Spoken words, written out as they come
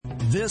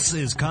This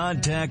is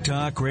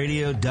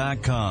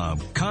ContactTalkRadio.com.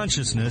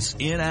 Consciousness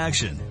in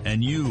action.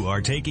 And you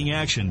are taking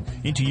action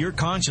into your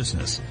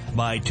consciousness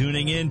by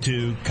tuning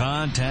into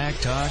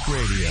Contact Talk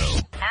Radio. And on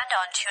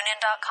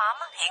TuneIn.com,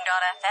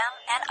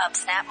 Hing.fm, and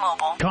UpSnap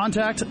Mobile.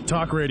 Contact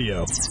Talk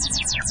Radio.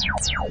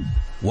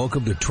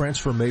 Welcome to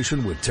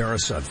Transformation with Tara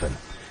Sutphen.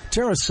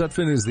 Tara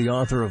Sutphen is the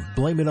author of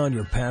Blame It on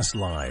Your Past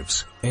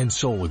Lives and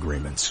Soul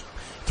Agreements.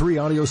 3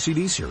 audio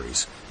CD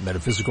series,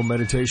 metaphysical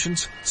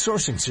meditations,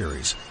 sourcing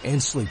series,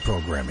 and sleep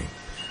programming.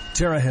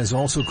 Tara has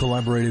also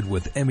collaborated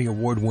with Emmy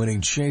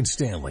Award-winning Shane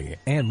Stanley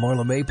and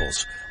Marla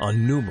Maples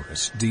on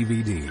numerous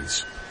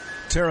DVDs.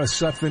 Tara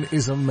Sutphen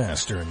is a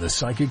master in the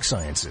psychic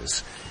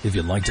sciences. If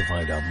you'd like to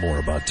find out more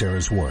about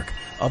Tara's work,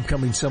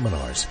 upcoming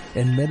seminars,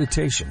 and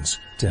meditations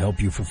to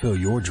help you fulfill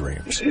your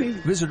dreams,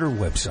 visit her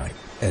website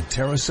at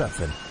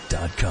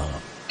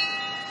tarasutphen.com.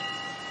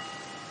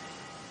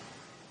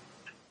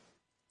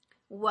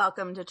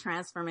 Welcome to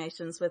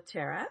Transformations with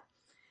Tara.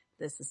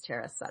 This is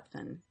Tara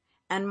Sutphen.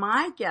 And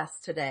my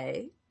guest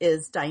today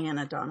is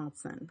Diana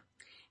Donaldson.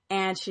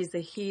 And she's a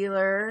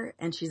healer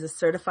and she's a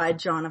certified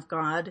John of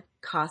God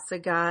Casa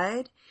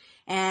guide.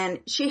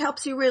 And she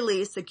helps you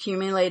release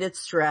accumulated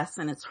stress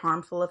and its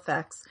harmful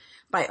effects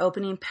by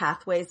opening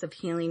pathways of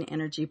healing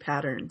energy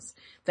patterns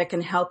that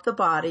can help the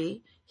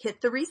body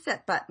hit the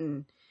reset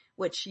button,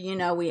 which you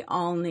know we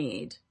all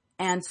need.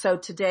 And so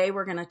today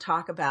we're going to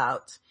talk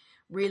about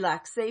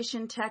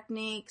relaxation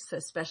techniques,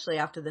 especially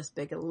after this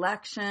big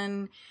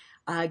election,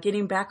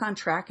 getting back on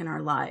track in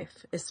our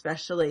life,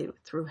 especially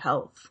through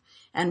health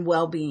and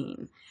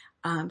well-being.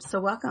 So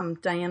welcome,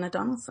 Diana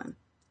Donaldson.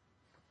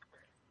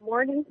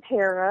 Morning,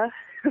 Tara.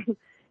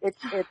 It's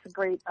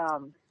great.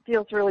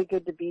 Feels really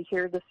good to be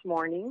here this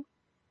morning.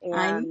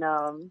 And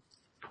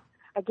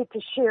I get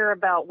to share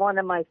about one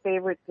of my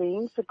favorite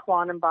things, the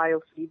quantum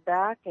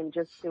biofeedback, and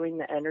just doing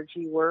the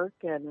energy work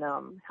and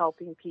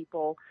helping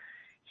people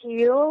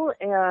heal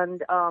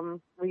and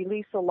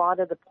release a lot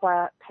of the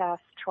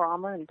past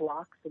trauma and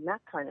blocks and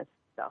that kind of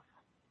stuff.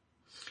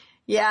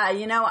 Yeah,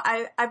 you know,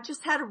 I've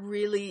just had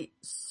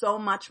so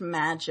much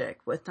magic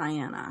with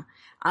Diana.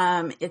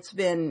 It's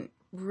been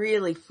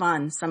really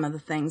fun, some of the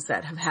things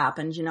that have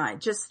happened. You know, I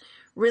just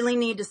really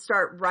need to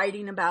start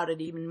writing about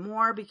it even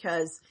more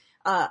because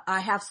I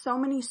have so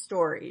many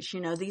stories.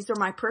 You know, these are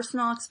my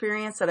personal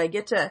experience that I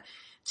get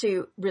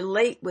to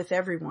relate with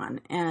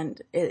everyone,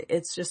 and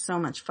it's just so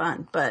much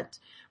fun. But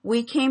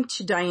we came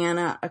to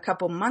Diana a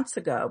couple months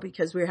ago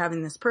because we were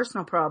having this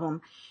personal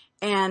problem,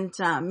 and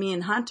me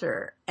and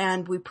Hunter,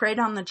 and we prayed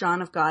on the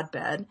John of God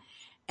bed,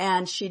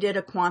 and she did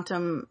a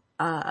quantum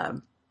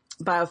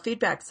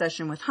biofeedback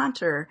session with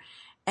Hunter,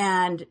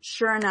 and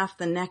sure enough,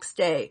 the next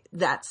day,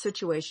 that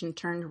situation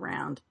turned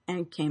around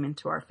and came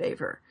into our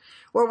favor.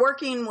 We're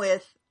working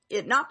with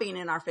it not being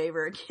in our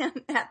favor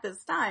again at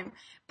this time,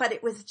 but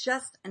it was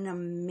just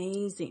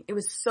it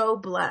was so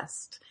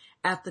blessed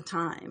at the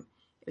time.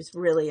 It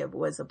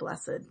was a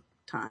blessed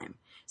time.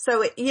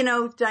 So, you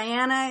know,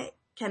 Diana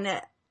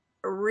can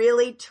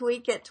really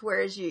tweak it to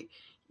whereas you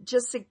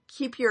just to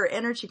keep your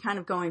energy kind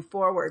of going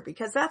forward,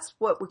 because that's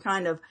what we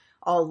kind of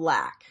all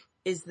lack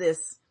is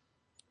this.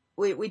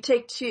 We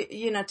take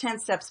 10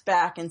 steps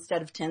back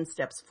instead of 10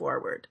 steps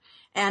forward.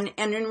 And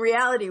in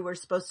reality, we're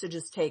supposed to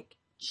just take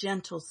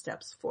gentle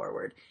steps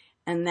forward,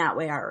 and that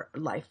way our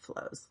life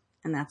flows.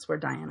 And that's where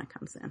Diana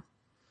comes in.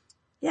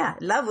 Yeah,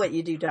 I love what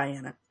you do,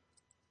 Diana.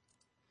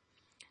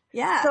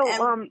 Yeah.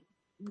 So,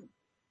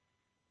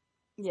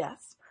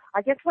 yes.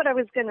 I guess what I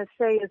was going to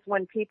say is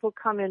when people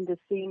come in to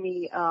see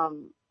me,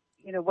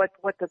 you know, what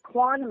the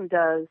quantum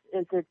does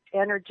is it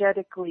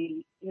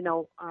energetically, you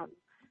know,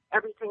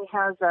 everything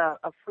has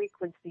a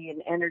frequency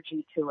and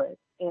energy to it,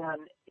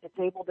 and it's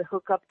able to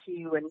hook up to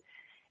you and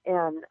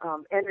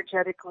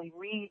energetically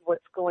read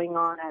what's going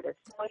on at a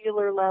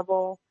cellular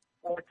level,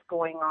 what's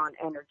going on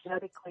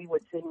energetically,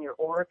 what's in your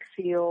auric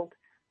field,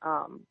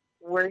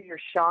 where your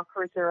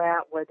chakras are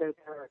at, whether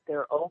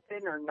they're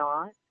open or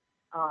not,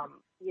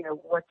 you know,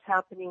 what's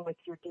happening with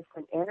your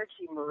different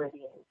energy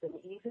meridians, and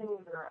even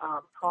your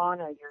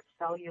prana, your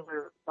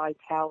cellular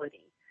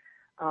vitality.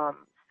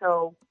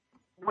 So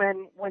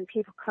when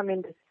people come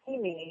in to see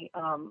me,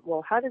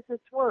 well, how does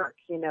this work,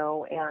 you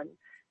know, and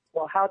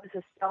well, how does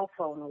a cell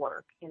phone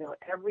work? You know,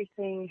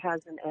 everything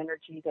has an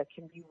energy that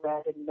can be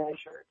read and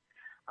measured.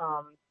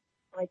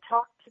 I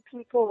talk to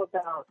people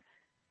about,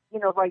 you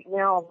know, right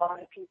now a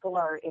lot of people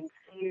are in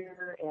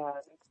fear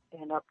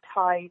and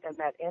uptight, and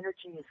that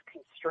energy is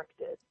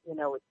constricted. You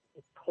know,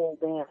 it's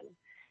pulled in.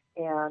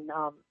 And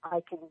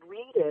I can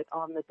read it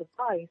on the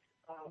device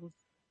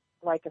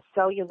like a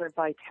cellular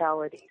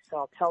vitality. So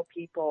I'll tell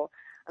people,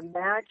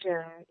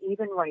 imagine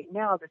even right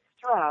now the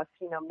stress,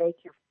 you know,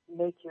 make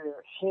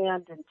your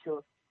hand into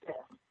a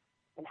fist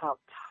and how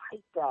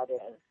tight that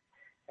is.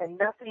 And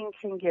nothing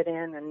can get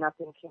in and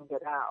nothing can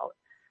get out.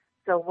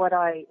 So what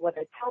I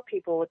tell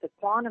people what the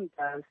quantum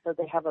does, so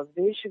they have a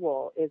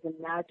visual, is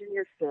imagine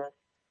your fist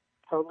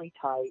totally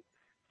tight,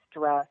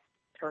 stressed,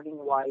 turning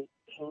white,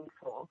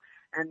 painful,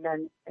 and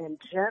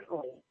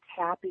gently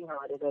tapping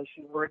on it as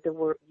you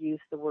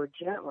use the word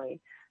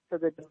gently. So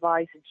the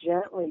device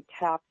gently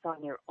taps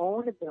on your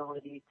own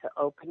ability to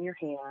open your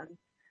hand,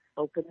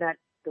 open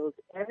those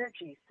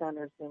energy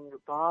centers in your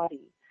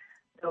body.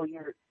 So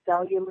your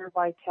cellular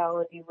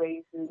vitality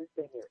raises,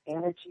 then your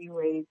energy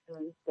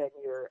raises, then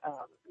your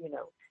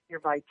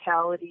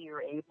vitality,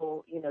 you're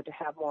able, to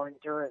have more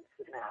endurance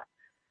in that.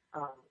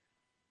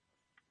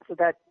 So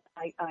that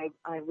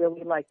I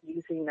really like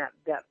using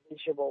that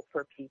visual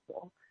for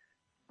people.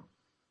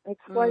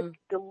 It's like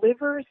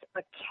delivers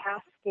a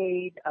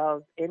cascade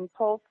of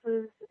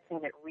impulses,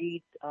 and it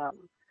reads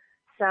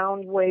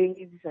sound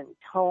waves and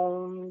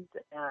tones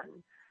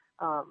and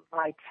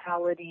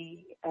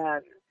vitality,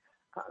 and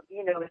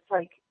it's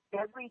like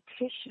every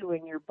tissue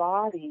in your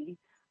body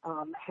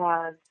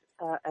has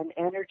an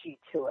energy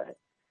to it,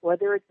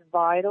 whether it's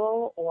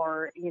vital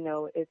or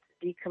it's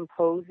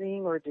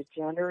decomposing or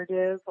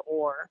degenerative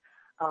or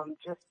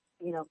just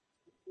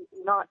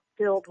not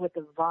filled with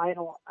the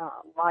vital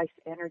life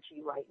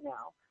energy right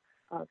now.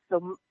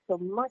 So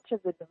much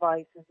of the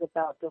device is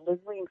about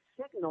delivering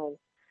signals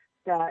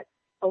that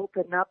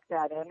open up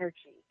that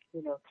energy,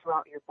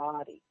 throughout your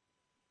body.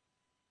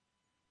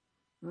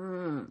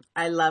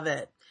 I love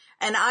it.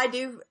 And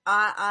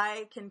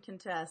I can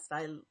contest.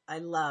 I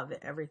love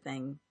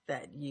everything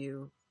that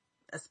you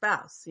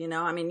espouse.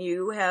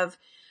 You have,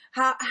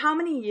 how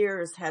many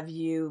years have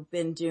you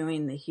been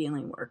doing the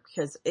healing work?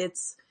 Because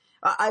it's,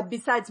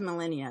 besides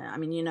millennia,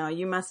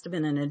 you must have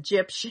been an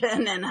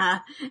Egyptian and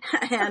a,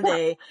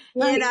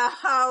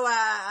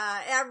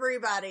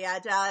 everybody, I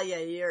tell you,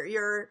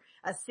 you're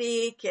a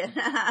Sikh and,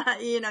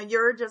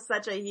 you're just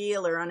such a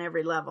healer on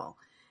every level.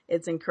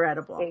 It's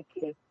incredible. Thank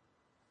you.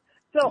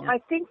 So I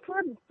think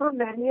for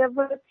many of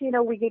us,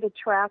 we get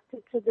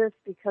attracted to this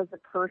because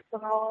of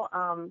personal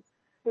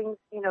things,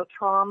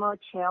 trauma,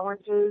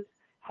 challenges,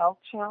 health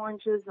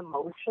challenges,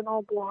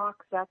 emotional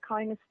blocks, that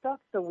kind of stuff.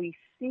 So we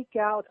seek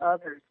out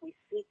others. We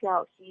seek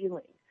out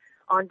healing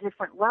on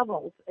different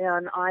levels.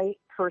 And I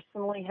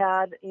personally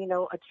had,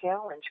 a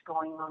challenge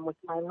going on with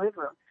my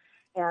liver.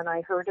 And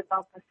I heard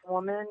about this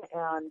woman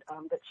and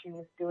that she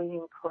was doing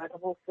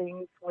incredible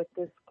things with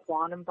this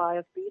quantum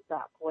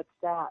biofeedback. What's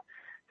that?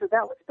 So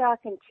that was back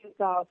in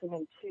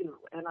 2002,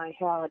 and I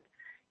had,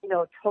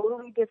 a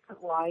totally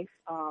different life.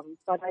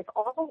 But I've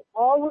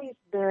always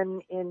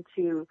been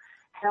into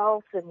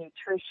health and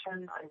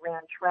nutrition. I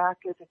ran track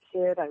as a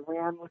kid. I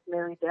ran with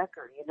Mary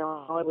Decker.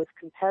 I was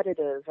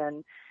competitive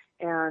and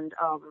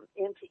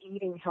into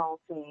eating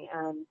healthy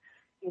and,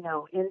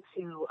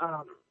 into,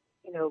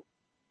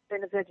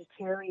 been a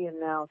vegetarian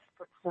now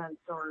since,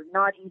 or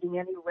not eating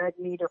any red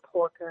meat or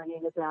pork or any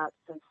of that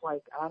since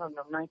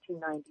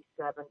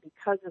 1997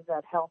 because of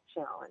that health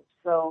challenge.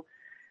 So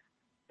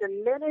the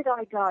minute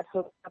I got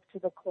hooked up to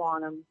the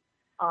quantum,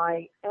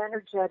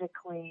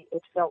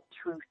 it felt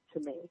truth to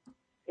me.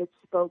 It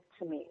spoke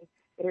to me.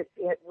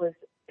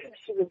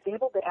 She was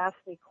able to ask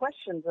me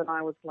questions and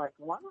I was like,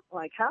 what?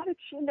 Like, how did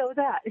she know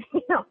that?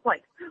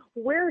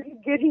 Where are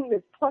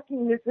you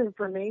plucking this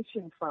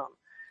information from?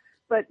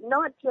 But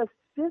not just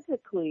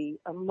physically,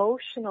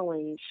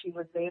 emotionally, she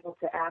was able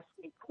to ask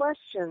me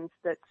questions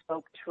that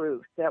spoke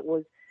truth, that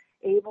was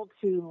able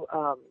to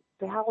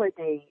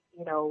validate,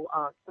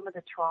 some of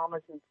the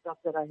traumas and stuff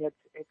that I had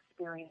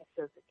experienced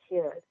as a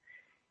kid.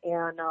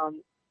 And,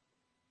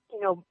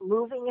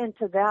 moving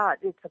into that,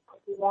 it's a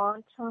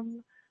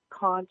quantum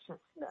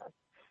consciousness.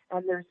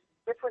 And there's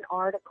different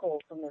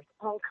articles and there's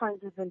all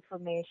kinds of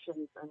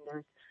information and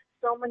there's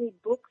so many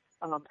books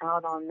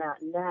out on that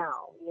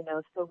now,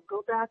 so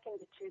go back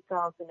into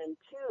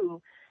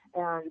 2002,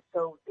 and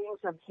so things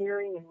I'm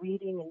hearing and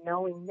reading and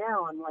knowing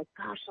now, I'm like,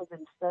 gosh, I've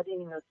been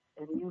studying this,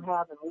 and you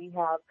have, and we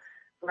have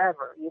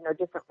forever,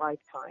 different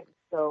lifetimes.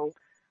 So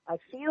I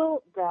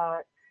feel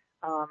that,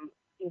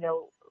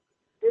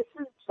 this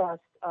is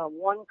just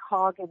one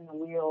cog in the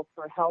wheel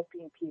for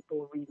helping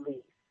people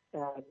release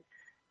and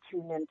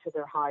tune into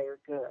their higher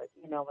good,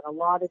 and a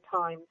lot of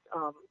times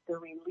the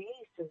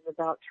release is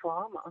about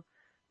trauma.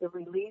 The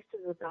release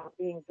is about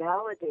being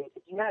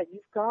validated. Yeah,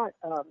 you've got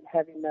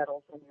heavy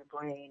metals in your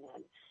brain,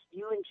 and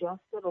you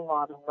ingested a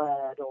lot of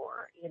lead,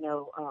 or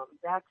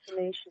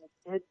vaccinations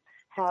did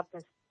have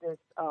this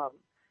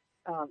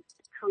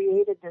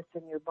created this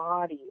in your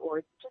body,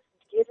 or just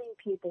giving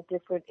people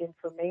different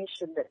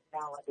information that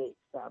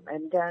validates them,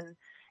 and then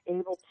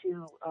able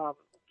to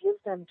give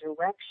them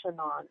direction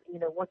on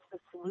what's the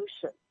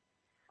solution.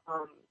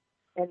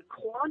 And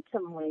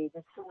quantumly,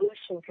 the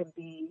solution can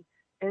be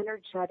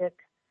energetic.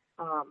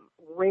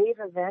 Wave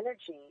of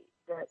energy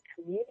that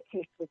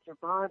communicates with your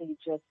body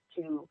just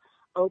to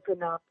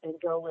open up and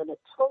go in a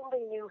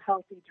totally new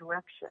healthy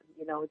direction.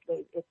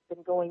 It's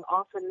been going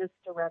off in this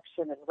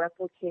direction and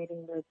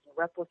replicating this and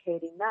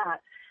replicating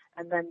that,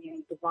 and then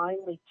you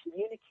divinely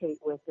communicate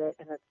with it,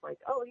 and it's like,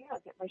 oh yeah,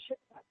 get my shit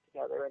back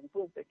together, and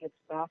boom, it gets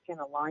back in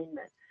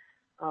alignment.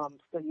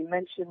 So you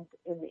mentioned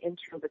in the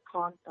intro the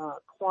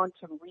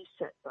quantum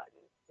reset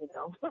button,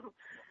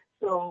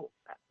 So,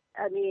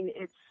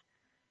 it's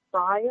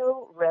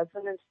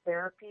bioresonance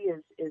therapy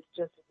is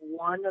just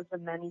one of the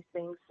many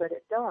things that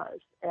it does.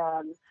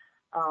 And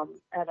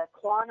at a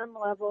quantum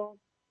level,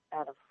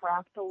 at a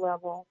fractal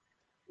level,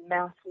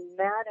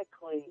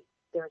 mathematically,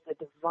 there's a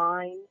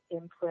divine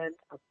imprint,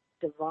 a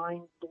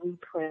divine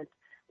blueprint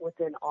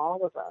within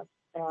all of us.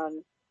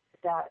 And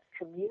that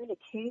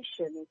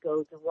communication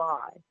goes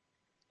awry.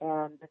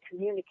 And the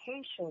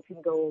communication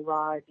can go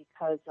awry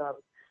because of,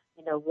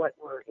 what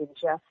we're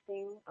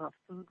ingesting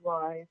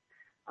food-wise,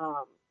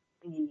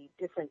 the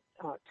different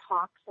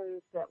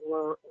toxins that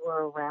were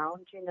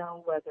around,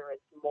 whether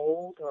it's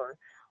mold or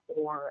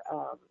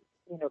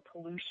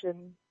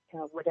pollution,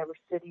 whatever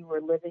city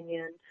we're living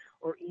in,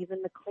 or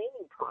even the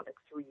cleaning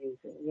products we're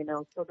using,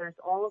 So there's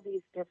all of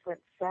these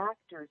different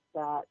factors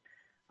that,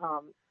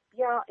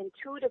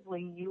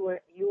 intuitively you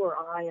or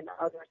I and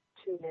others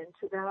tune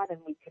into that, and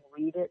we can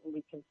read it and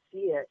we can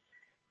see it.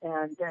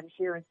 And then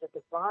here is a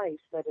device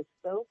that is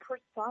so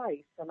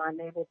precise, and I'm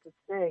able to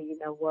say,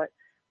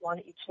 why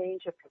don't you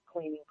change up your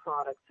cleaning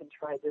products and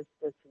try this,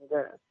 this, and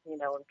this,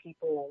 and a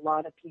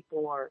lot of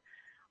people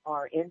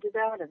are into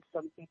that, and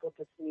some people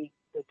just need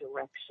the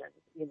direction,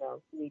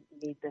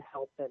 need the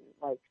help and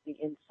like the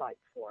insight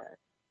for it.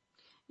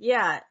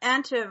 Yeah.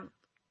 And to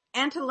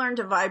learn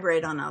to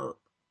vibrate on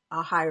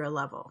a higher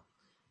level,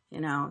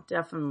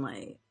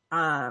 definitely.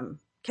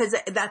 'Cause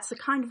that's the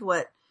kind of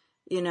what,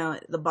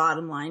 the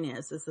bottom line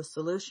is the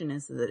solution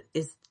is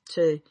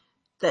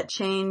that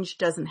change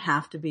doesn't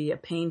have to be a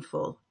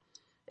painful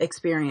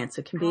experience.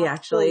 It can be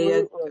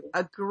actually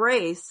a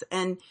grace.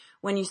 And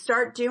when you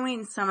start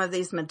doing some of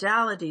these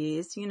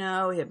modalities,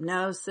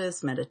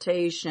 hypnosis,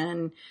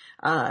 meditation,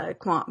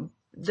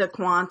 the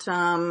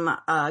quantum,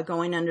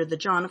 going under the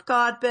John of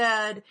God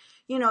bed,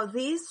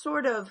 these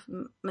sort of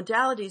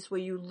modalities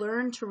where you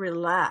learn to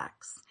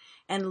relax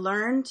and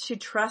learn to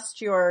trust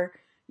your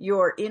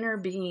inner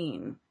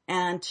being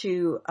and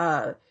to,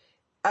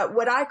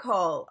 what I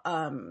call,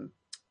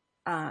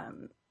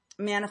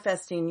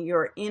 manifesting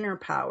your inner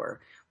power,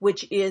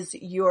 which is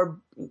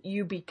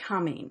you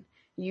becoming.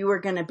 You are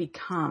going to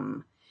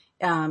become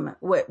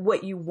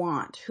what you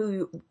want,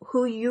 who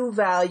you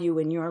value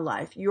in your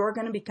life. You're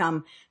going to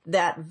become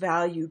that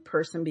valued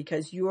person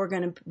because you're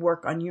going to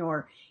work on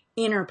your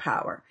inner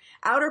power.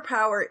 Outer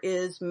power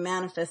is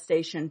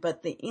manifestation,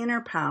 but the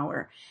inner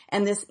power,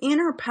 and this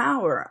inner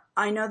power,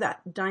 I know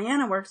that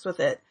Diana works with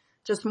it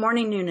just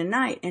morning, noon, and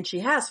night. And she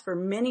has for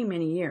many,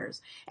 many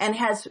years and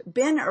has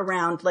been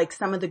around like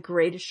some of the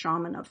greatest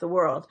shaman of the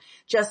world,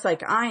 just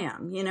like I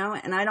am,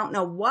 and I don't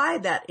know why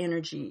that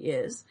energy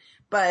is,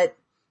 but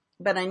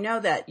I know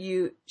that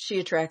she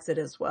attracts it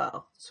as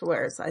well. So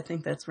whereas I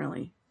think that's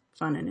really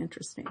fun and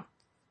interesting.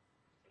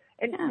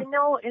 And,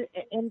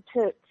 and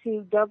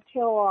to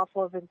dovetail off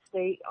of and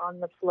stay on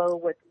the flow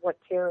with what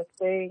Tara's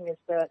saying is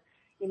that,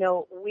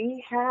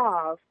 we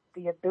have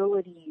the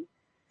ability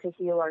to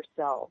heal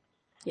ourselves.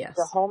 Yes.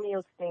 The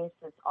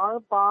homeostasis, our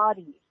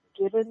bodies,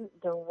 given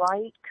the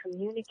right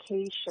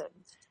communication,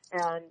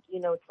 and,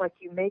 it's like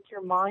you make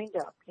your mind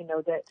up,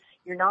 that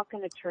you're not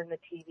going to turn the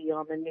TV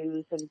on the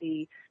news and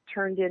be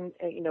turned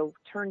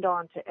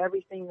on to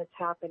everything that's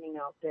happening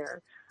out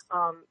there.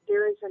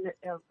 There is an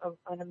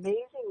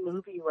amazing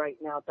movie right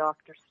now,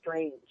 Doctor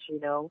Strange,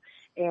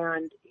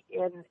 and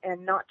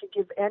not to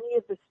give any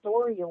of the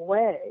story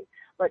away,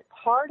 but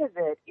part of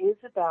it is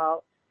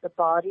about the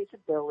body's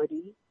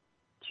ability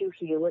to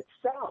heal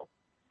itself,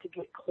 to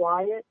get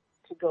quiet,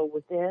 to go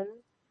within,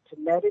 to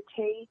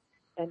meditate.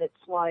 And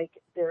it's like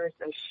there's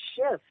a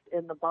shift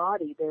in the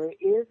body. There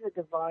is a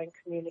divine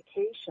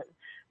communication.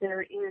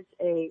 There is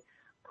a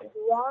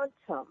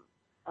quantum,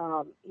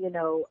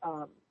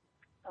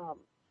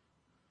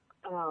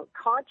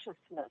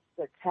 consciousness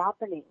that's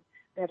happening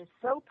that is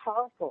so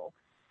powerful.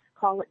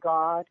 Call it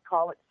God,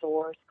 call it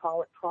Source,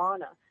 call it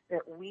Prana,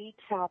 that we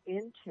tap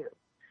into.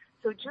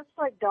 So just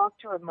like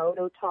Dr.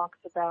 Emoto talks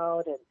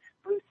about, and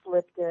Bruce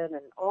Lipton,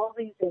 and all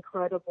these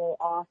incredible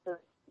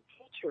authors and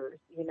teachers,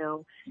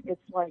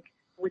 it's like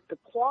with the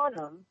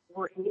quantum,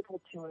 we're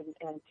able to,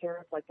 and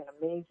Tara's like an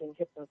amazing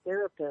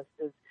hypnotherapist,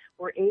 is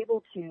we're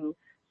able to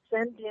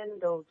send in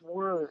those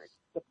words,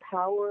 the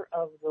power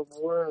of the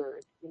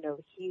word,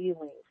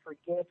 healing,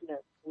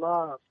 forgiveness,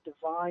 love,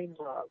 divine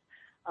love,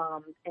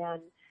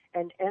 and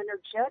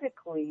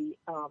energetically,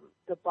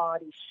 the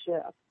body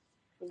shifts.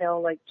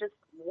 Like just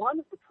one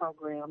of the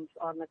programs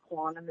on the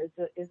quantum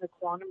is a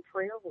quantum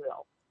prayer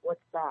wheel. What's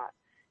that?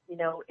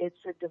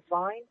 It's a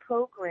divine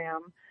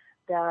program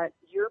that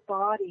your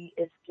body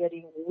is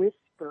getting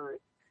whispered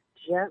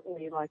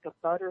gently like a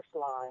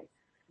butterfly,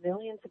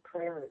 millions of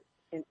prayers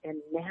in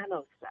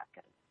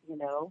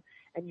nanoseconds,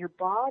 and your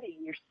body,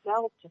 your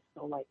cells just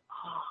go like,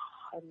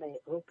 and they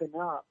open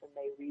up and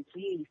they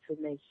release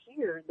and they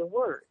hear the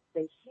words,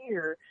 they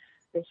hear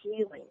the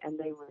healing and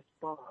they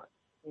respond,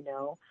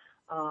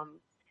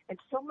 and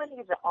so many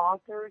of the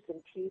authors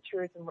and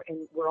teachers,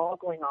 and we're all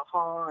going,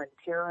 aha, and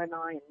Tara and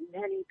I and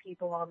many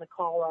people on the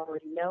call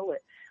already know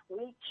it.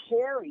 We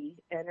carry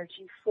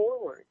energy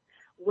forward,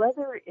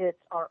 whether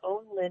it's our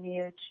own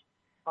lineage,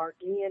 our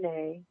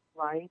DNA,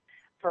 right?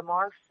 from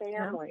our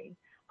family.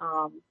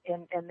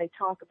 And they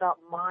talk about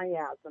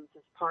miasms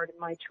as part of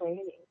my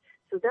training.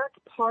 So that's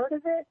part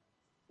of it,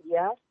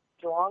 yes,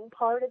 strong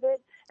part of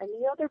it. And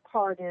the other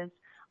part is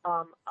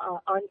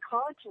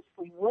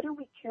unconsciously, what are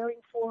we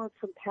carrying forward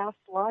from past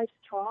lives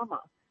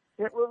trauma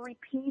that we're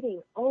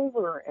repeating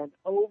over and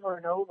over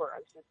and over? I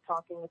was just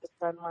talking with a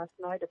friend last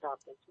night about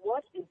this.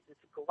 What is this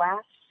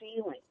glass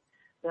ceiling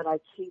that I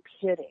keep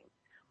hitting?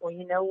 Well,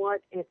 you know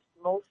what? It's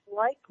most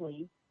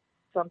likely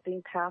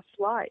something past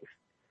life.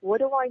 What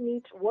do I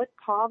need to, what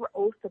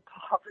oath of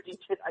poverty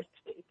did I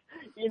take?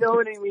 You know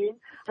what I mean?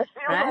 I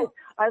feel like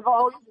I've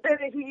always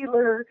been a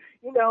healer,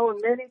 you know, and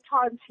many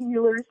times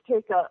healers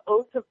take a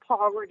oath of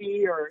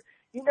poverty, or,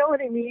 you know what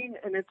I mean?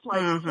 And it's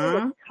like, hey,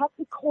 let's cut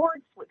the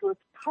cords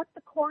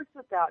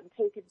with that and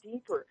take it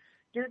deeper.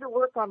 Do the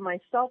work on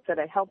myself that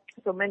I helped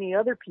so many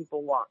other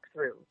people walk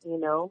through, you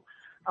know?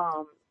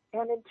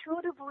 And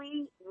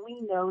intuitively,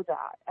 we know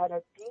that. At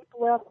a deep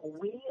level,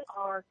 we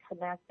are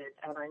connected.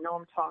 And I know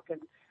I'm talking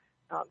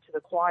to the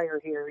choir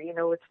here. You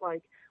know, it's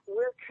like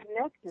we're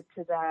connected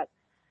to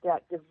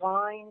that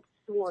divine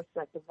source,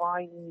 that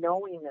divine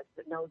knowingness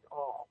that knows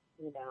all,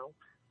 you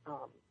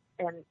know.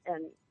 And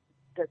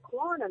the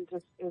quantum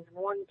just is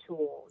one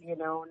tool, you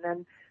know.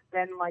 And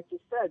then like you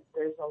said,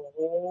 there's a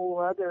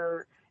whole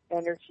other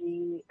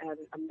energy and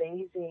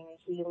amazing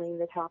healing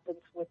that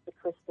happens with the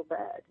crystal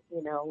bed,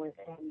 you know,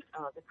 and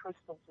the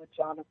crystals with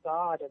John of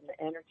God and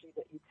the energy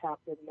that you tap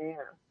in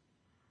there.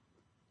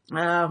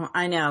 Oh,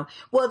 I know.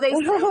 Well, they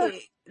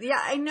say, yeah,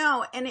 I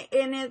know. And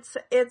it's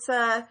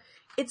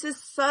a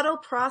subtle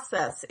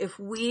process if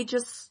we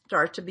just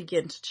start to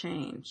begin to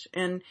change.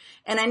 And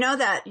I know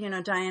that, you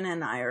know, Diana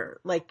and I are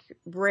like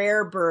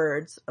rare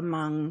birds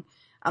among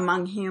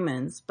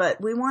humans, but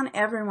we want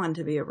everyone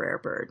to be a rare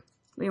bird.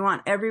 We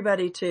want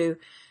everybody to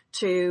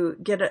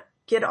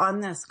get on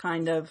this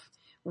kind of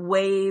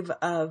wave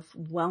of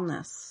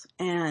wellness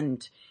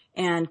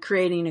and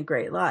creating a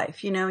great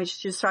life. You know, he's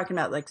just talking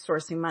about like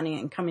sourcing money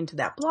and coming to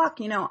that block.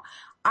 You know,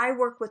 I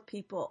work with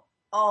people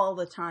all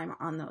the time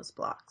on those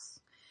blocks,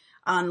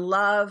 on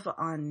love,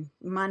 on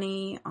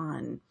money,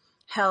 on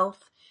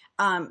health.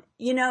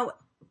 You know,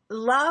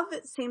 love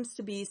seems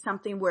to be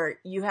something where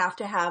you have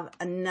to have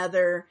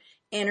another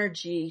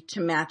energy to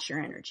match your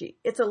energy.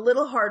 It's a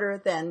little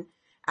harder than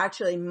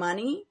actually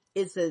money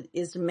is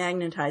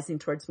magnetizing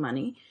towards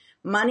money.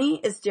 Money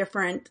is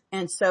different,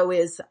 and so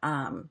is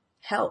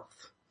health.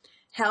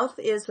 Health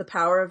is the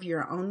power of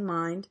your own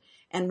mind,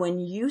 and when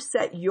you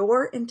set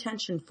your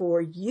intention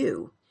for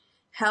you,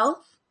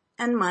 health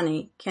and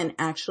money can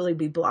actually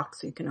be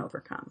blocks you can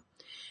overcome.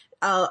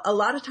 A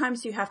lot of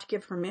times you have to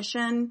give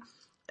permission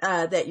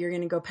that you're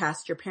going to go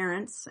past your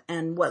parents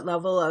and what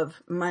level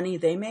of money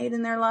they made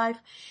in their life.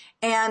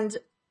 And,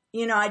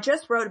 you know, I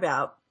just wrote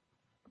about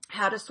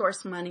how to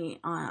source money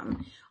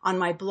on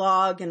my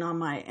blog and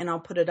and I'll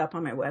put it up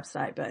on my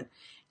website,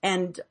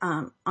 and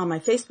on my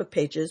Facebook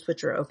pages,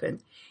 which are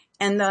open.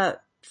 And the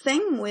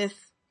thing with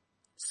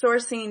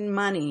sourcing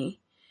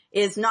money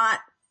is not,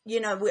 you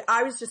know,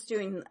 I was just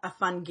doing a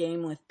fun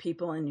game with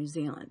people in New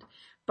Zealand,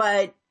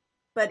 but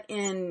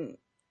in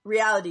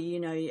reality,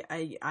 you know,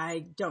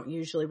 I don't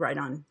usually write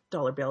on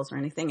dollar bills or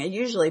anything. I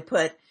usually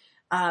put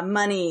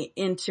money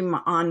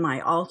on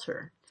my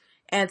altar.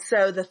 And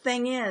so the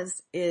thing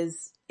is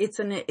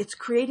it's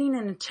creating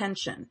an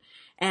intention,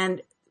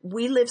 and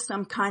we live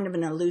some kind of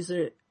an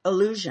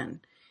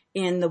illusion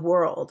in the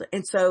world.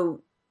 And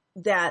so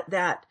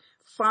that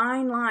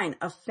fine line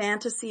of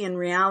fantasy and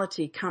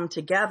reality come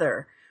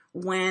together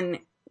when,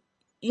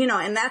 you know,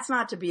 and that's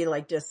not to be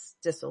like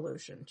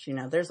disillusioned. You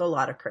know, there's a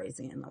lot of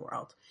crazy in the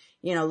world.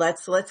 You know,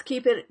 let's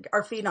keep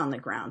our feet on the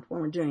ground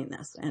when we're doing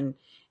this and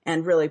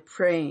really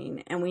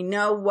praying. And we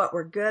know what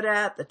we're good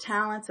at, the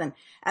talents, and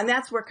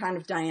that's where kind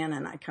of Diana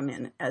and I come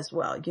in as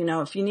well. You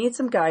know, if you need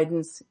some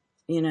guidance,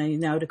 you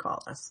know to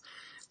call us.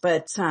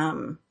 But,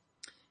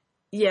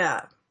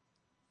 yeah,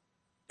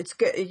 it's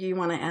good. You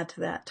want to add to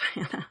that,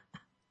 Diana?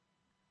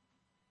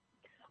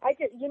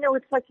 You know,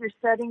 it's like you're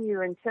setting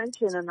your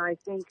intention, and I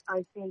think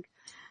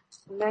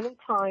many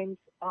times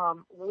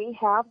we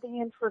have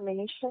the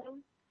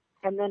information,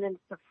 and then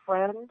it's a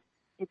friend,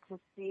 it's a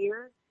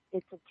seer,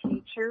 it's a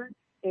teacher,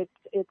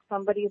 it's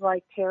somebody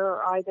like Tara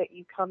or I that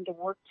you come to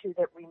work to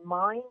that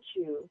reminds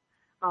you,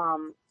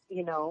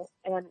 you know,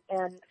 and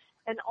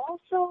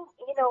also,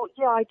 you know,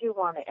 yeah, I do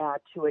want to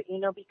add to it, you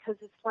know, because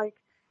it's like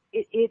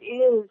it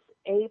is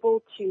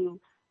able to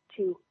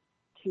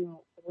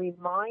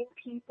remind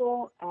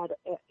people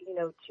you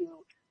know, to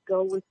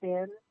go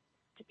within,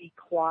 to be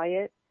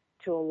quiet,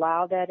 to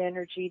allow that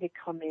energy to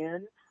come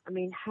in. I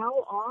mean,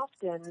 how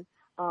often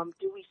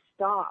do we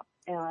stop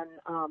and,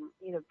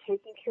 you know,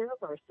 taking care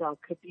of ourselves?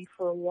 Could be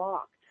for a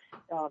walk,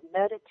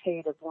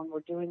 meditative when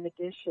we're doing the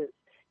dishes,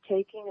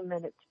 taking a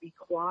minute to be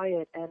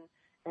quiet and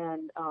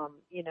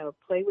you know,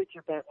 play with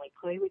your Bentley,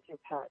 play with your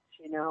pets,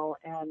 you know,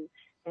 and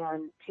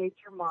take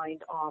your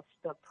mind off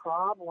the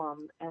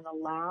problem and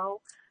allow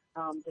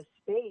the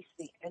space,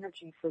 the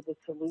energy for the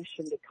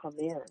solution to come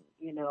in,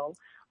 you know.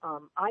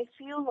 I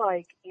feel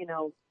like, you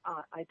know,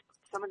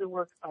 some of the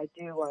work I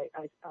do,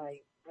 I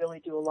really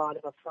do a lot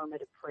of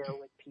affirmative prayer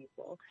with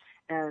people.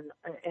 And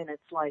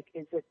it's like,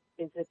 is it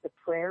the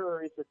prayer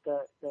or is it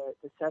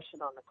the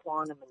session on the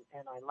quantum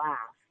and I laugh,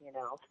 you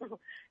know?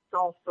 It's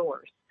all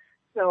source.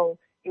 So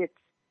it's,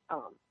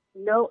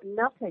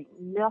 nothing,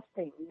 no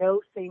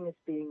thing is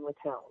being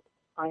withheld.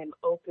 I am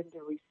open to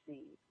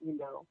receive, you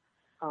know.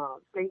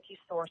 Thank you,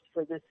 Source,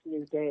 for this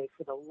new day,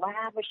 for the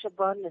lavish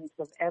abundance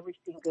of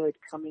everything good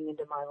coming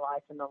into my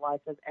life and the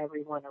life of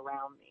everyone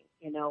around me,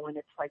 you know, and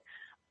it's like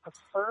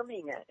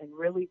affirming it and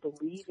really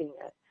believing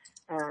it.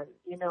 And,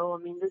 you know,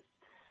 I mean, this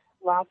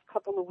last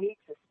couple of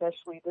weeks,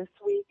 especially this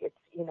week, it's,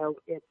 you know,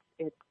 it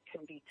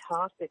can be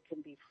tough, it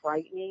can be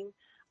frightening,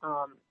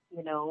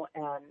 you know,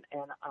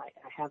 and I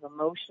have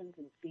emotions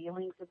and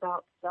feelings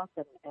about stuff,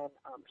 and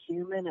I'm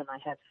human and I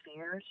have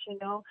fears, you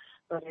know,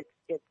 but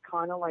it's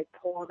kind of like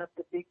pulling up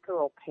the big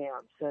girl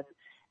pants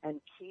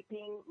and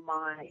keeping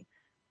my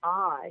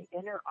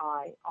inner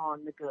eye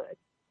on the good,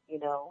 you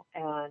know,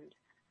 and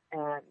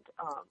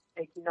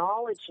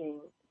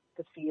acknowledging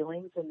the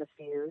feelings and the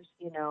fears,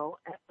 you know,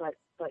 but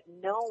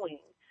knowing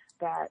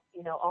that,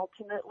 you know,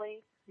 ultimately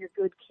your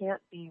good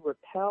can't be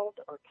repelled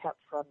or kept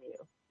from you.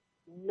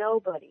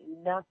 Nobody,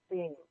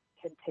 nothing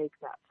can take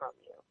that from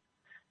you.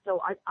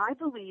 So I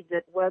believe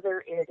that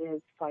whether it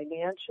is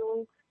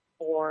financial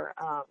or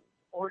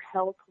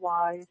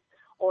health-wise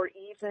or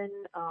even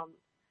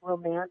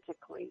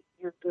romantically,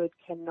 your good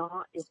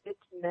cannot, if it's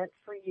meant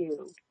for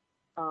you,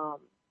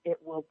 it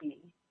will be,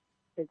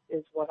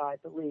 is what I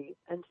believe.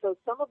 And so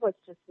some of us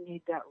just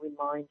need that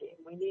reminding.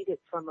 We need it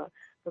from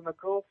a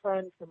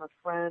girlfriend, from a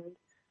friend,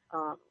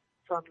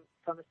 from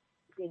a,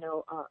 you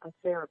know, a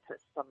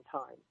therapist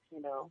sometimes,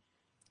 you know.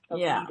 A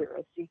leader,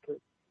 a seeker.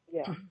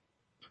 Yeah.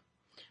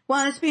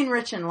 Well, it's being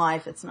rich in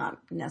life. It's not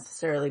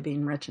necessarily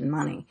being rich in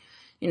money.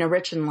 You know,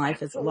 rich in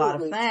life is a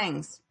lot of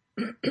things.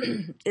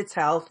 It's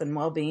health and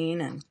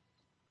well-being and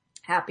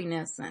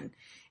happiness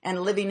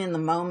and living in the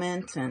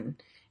moment and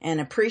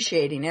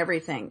appreciating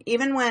everything.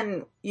 Even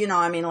when, you know,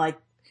 I mean, like,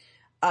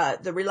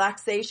 the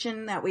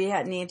relaxation that we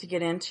need to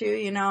get into,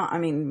 you know, I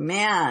mean,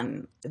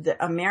 man,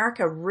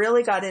 America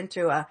really got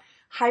into a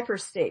hyper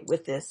state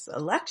with this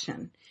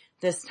election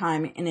this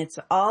time, and it's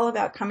all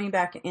about coming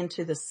back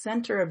into the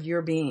center of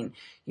your being.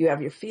 You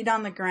have your feet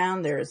on the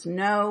ground. There's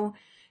no,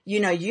 you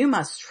know, you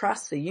must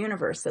trust the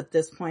universe at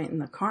this point in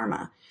the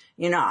karma.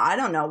 You know, I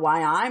don't know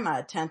why I'm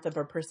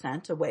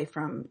 0.1% away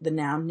from the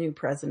now new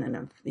president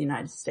of the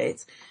United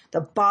States. The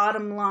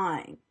bottom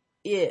line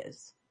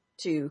is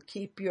to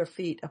keep your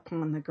feet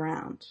upon the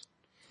ground.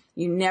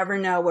 You never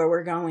know where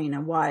we're going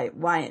and why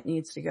it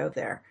needs to go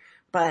there.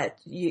 But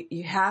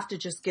you have to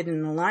just get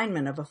in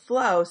alignment of a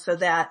flow so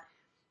that,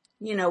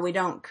 you know, we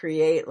don't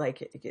create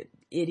like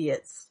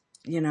idiots,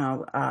 you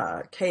know,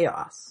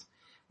 chaos.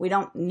 We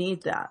don't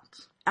need that.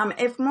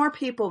 If more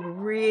people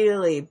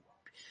really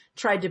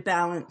tried to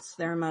balance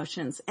their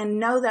emotions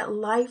and know that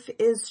life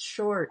is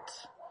short.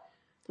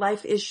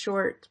 Life is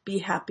short. Be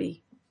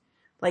happy.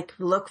 Like,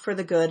 look for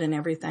the good in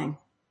everything.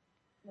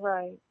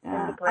 Right.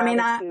 Yeah. And the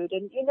gratitude.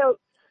 And, you know,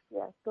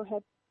 yeah, go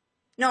ahead.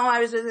 No, I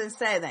was just going to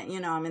say that, you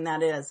know, I mean,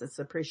 it's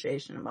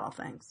appreciation of all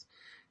things.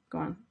 Go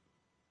on.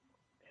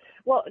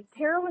 Well,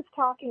 Tara was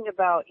talking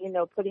about, you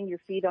know, putting your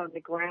feet on the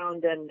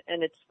ground, and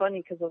it's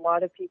funny because a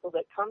lot of people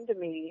that come to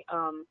me,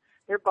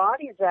 their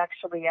body is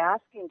actually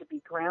asking to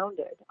be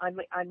grounded.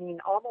 I mean,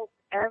 almost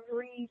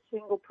every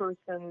single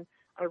person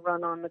I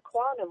run on the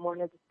quantum, one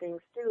of the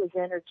things too is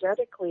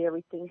energetically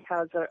everything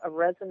has a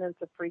resonance,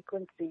 a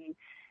frequency,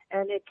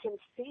 and it can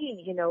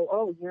see, you know,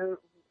 oh, you're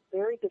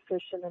very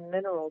deficient in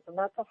minerals, and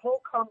that's a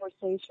whole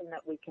conversation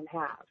that we can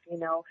have, you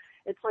know.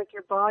 It's like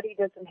your body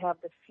doesn't have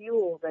the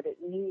fuel that it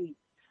needs.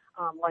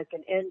 Like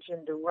an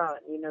engine to run,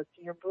 you know,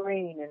 to your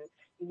brain, and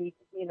you need,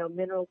 you know,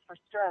 minerals for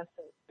stress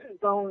and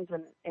bones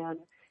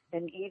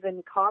and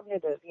even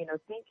cognitive, you know,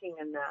 thinking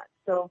and that.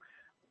 So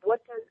what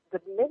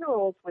the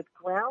minerals with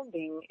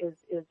grounding is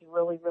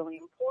really, really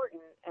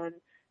important. And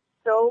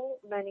so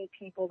many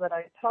people that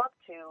I talk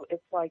to,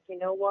 it's like, you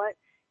know what,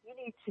 you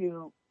need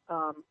to,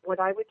 what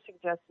I would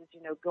suggest is,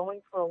 you know, going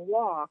for a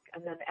walk,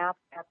 and then at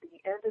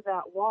the end of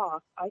that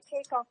walk, I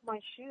take off my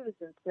shoes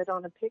and sit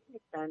on a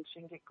picnic bench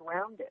and get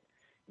grounded.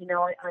 You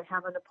know, I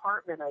have an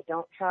apartment. I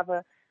don't have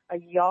a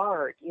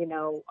yard, you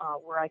know,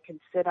 where I can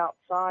sit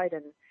outside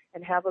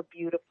and have a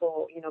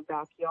beautiful, you know,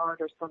 backyard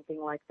or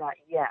something like that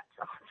yet,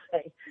 I'll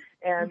say.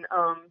 And,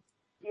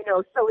 you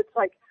know, so it's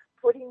like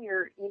putting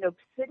your, you know,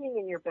 sitting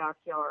in your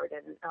backyard,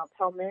 and I'll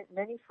tell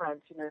many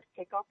friends, you know,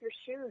 take off your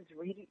shoes,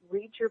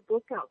 read your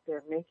book out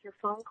there, make your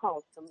phone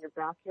calls from your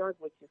backyard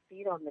with your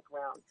feet on the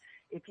ground.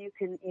 If you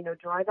can, you know,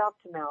 drive out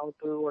to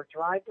Malibu or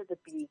drive to the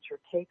beach or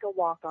take a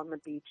walk on the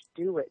beach,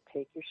 do it.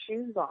 Take your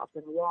shoes off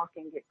and walk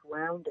and get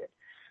grounded.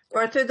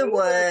 Or through the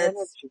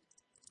woods.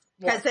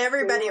 Because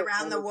everybody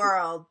around energy. The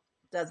world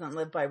doesn't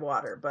live by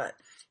water, but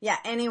yeah,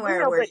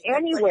 anywhere no, where but you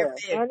anywhere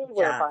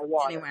yeah, by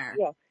water. Anywhere.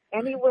 Yeah.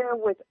 Anywhere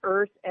with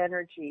earth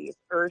energy, it's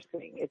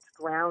earthing, it's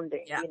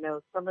grounding. Yeah. You know,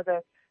 some of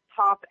the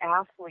top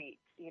athletes,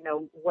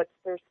 what's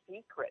their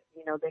secret?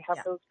 They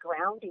have those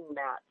grounding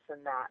mats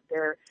and that.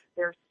 They're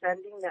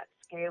sending that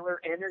scalar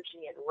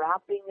energy and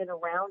wrapping it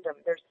around them.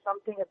 There's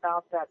something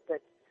about that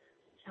that's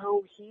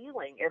so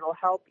healing. It'll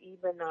help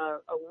even a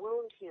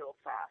wound heal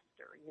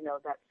faster,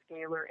 that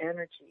scalar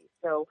energy.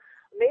 So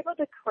I'm able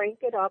to crank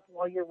it up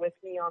while you're with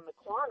me on the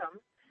quantum,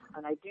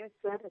 and I do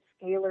set a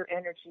scalar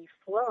energy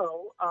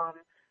flow,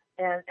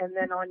 and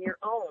then on your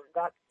own.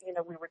 That's,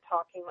 we were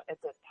talking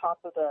at the top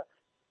of the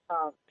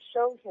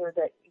show here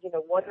that,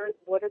 what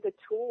are the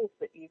tools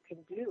that you can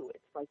do?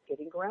 It's like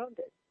getting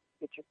grounded.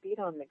 Get your feet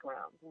on the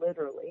ground,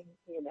 literally,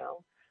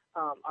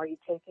 Are you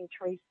taking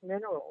trace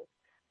minerals?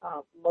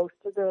 Most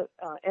of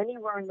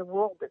anywhere in the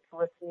world that's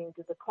listening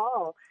to the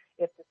call,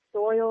 if the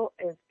soil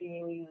is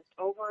being used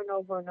over and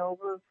over and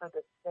over for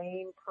the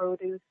same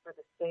produce, for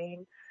the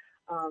same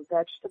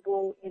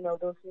vegetable,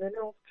 those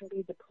minerals can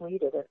be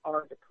depleted and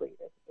are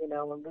depleted,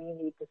 and we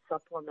need to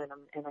supplement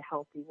them in a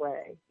healthy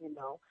way,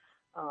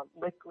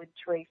 liquid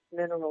trace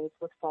minerals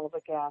with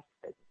fulvic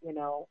acid,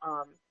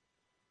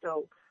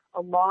 so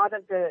a lot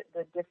of the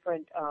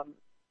different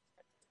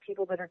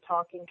people that are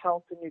talking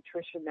health and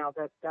nutrition now,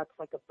 that's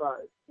like a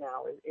buzz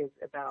now is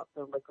about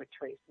the liquid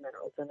trace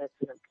minerals, and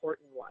it's an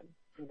important one,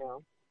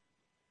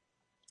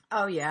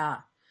 Oh yeah.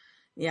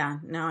 Yeah,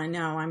 no, I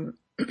know. I'm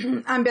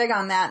I'm big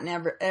on that in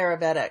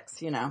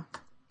Ayurvedics,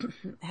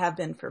 have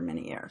been for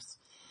many years.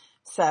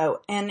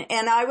 So, and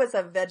I was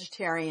a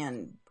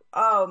vegetarian,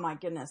 oh my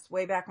goodness,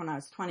 way back when I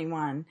was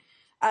 21.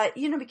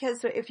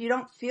 Because if you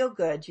don't feel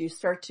good, you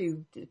start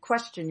to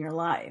question your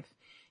life.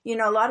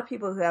 A lot of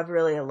people who have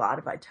really a lot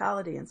of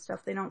vitality and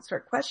stuff, they don't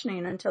start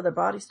questioning until their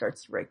body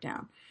starts to break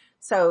down.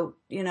 So,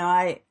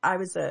 I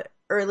was a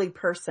early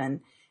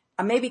person,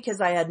 maybe because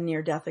I had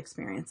near-death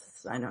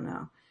experiences, I don't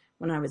know,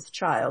 when I was a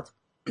child.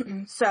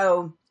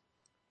 So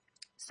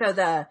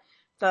the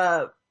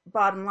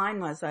bottom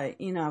line was I,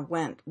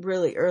 went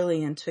really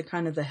early into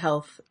kind of the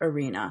health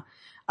arena.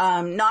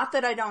 Not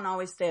that I don't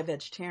always stay a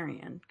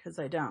vegetarian, because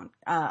I don't.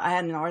 I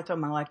had an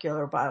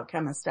orthomolecular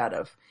biochemist out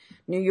of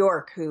New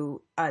York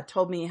who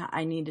told me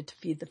I needed to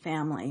feed the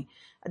family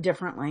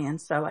differently, and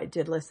so I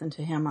did listen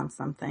to him on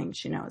some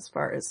things, as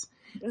far as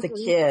the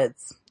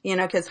kids,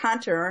 because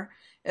Hunter,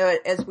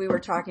 as we were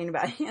talking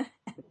about,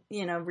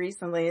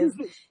 recently, is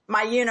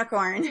my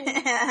unicorn,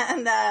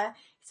 and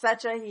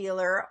such a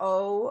healer.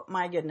 Oh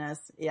my goodness,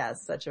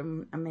 yes, such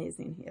an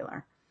amazing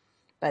healer.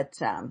 But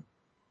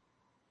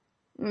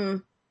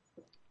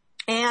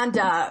and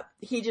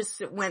he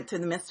just went through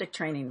the mystic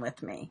training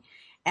with me.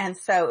 And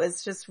so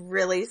it's just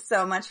really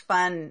so much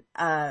fun.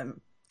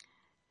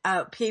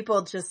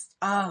 People just,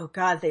 oh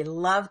God, they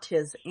loved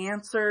his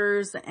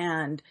answers,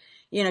 and,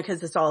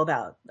 cause it's all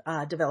about,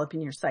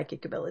 developing your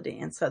psychic ability.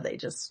 And so they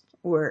just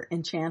were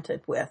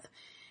enchanted with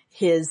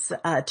his,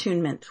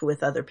 attunement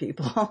with other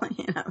people,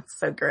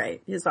 so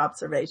great. His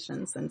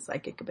observations and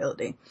psychic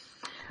ability.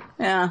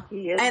 Yeah.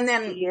 He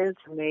is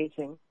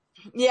amazing.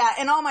 Yeah,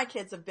 and all my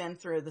kids have been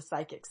through the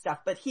psychic stuff,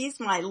 but he's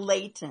my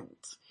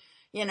latent.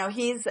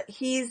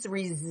 He's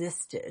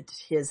resisted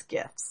his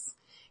gifts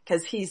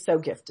because he's so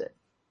gifted.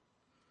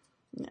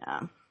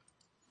 Yeah.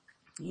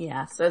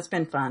 Yeah, so it's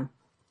been fun.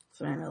 It's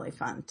been really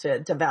fun to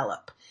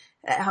develop,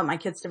 help my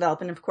kids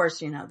develop. And of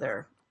course,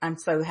 I'm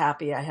so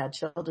happy I had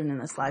children in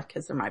this life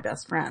because they're my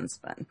best friends,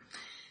 but,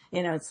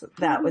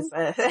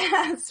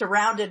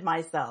 surrounded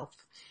myself.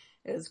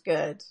 It was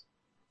good.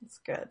 It's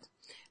good.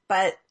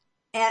 But,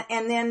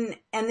 and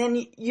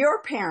then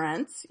your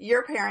parents,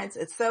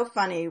 it's so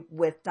funny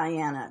with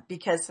Diana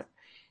because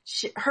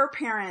her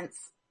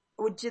parents,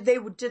 did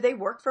they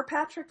work for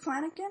Patrick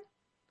Flanagan?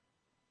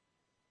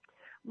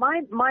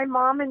 My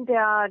mom and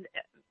dad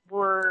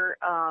were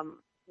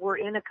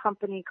in a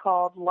company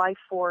called Life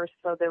Force,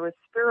 so there was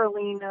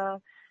spirulina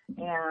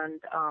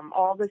and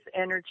all this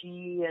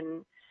energy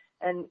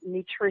and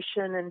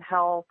nutrition and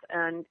health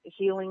and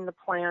healing the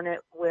planet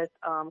with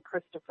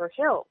Christopher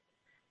Hill.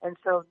 And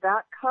so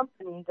that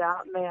company,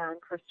 that man,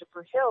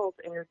 Christopher Hills,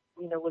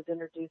 was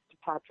introduced to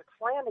Patrick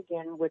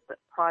Flanagan with the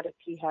product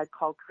he had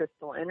called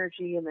Crystal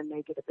Energy and the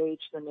negative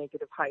H, the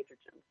negative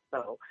hydrogen.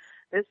 So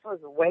this was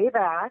way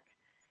back.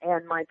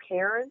 And my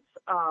parents,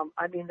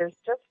 there's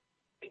just,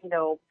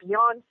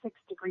 beyond 6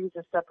 degrees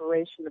of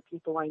separation of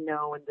people I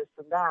know and this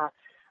and that.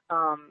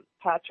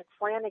 Patrick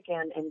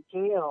Flanagan and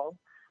Gail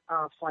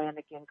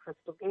Flanagan,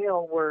 Crystal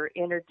Gale, were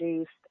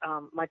introduced.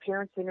 My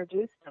parents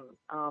introduced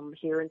them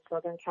here in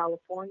Southern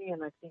California,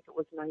 and I think it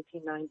was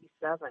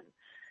 1997.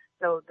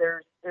 So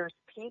there's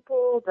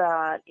people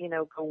that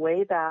go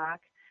way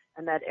back,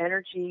 and that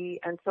energy.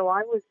 And so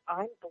I'm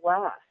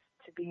blessed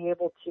to be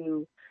able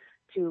to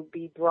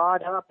be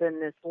brought up in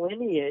this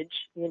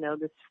lineage,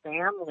 this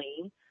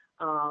family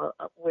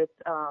with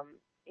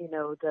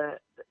the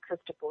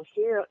Christopher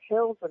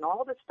Hills and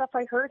all the stuff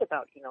I heard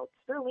about.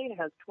 Spirulina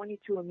has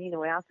 22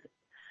 amino acids,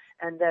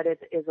 and that it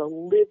is a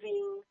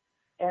living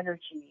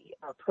energy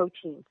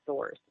protein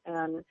source.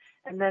 And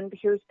then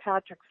here's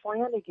Patrick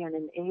Flanagan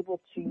and able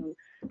to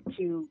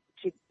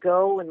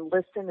go and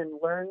listen and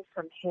learn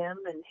from him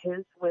and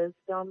his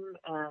wisdom,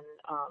 and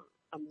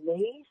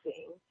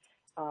amazing.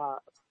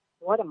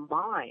 What a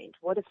mind,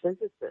 what a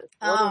physicist.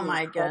 Oh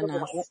my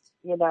goodness.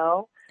 You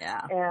know?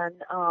 Yeah.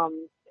 And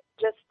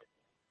just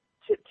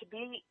to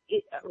be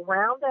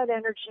around that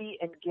energy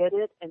and get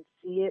it and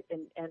see it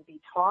and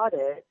be taught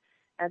it.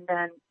 And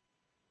then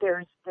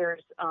there's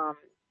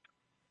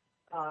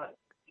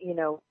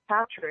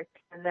Patrick,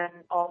 and then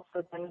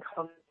also then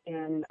comes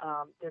in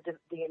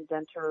the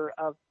inventor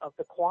of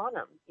the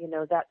quantum,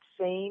 that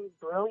same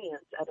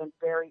brilliance at a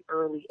very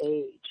early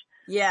age.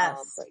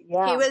 Yes.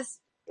 Yeah.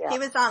 He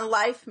was on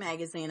Life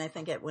magazine, I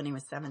think, when he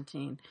was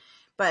 17.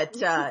 But,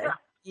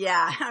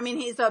 yeah, I mean,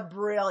 he's a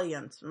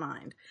brilliant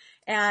mind.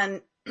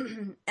 And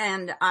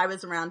I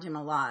was around him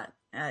a lot,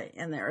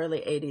 in the early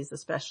 80s,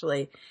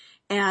 especially.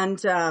 And,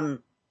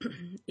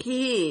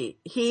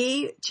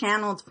 he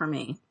channeled for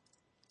me.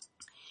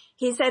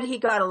 He said he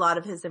got a lot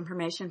of his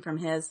information from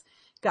his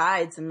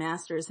guides and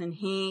masters, and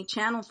he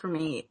channeled for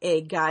me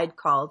a guide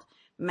called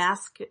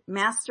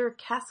Master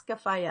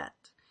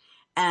Cascafayette.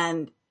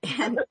 And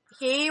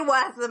he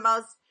was the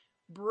most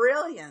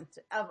brilliant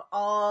of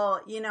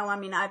all, I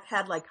mean, I've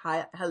had like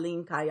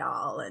Helene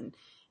Kayal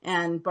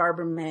and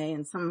Barbara May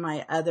and some of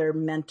my other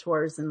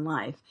mentors in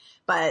life.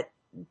 But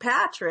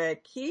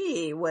Patrick,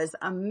 he was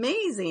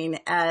amazing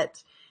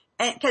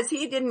because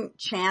he didn't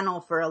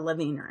channel for a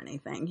living or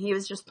anything. He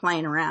was just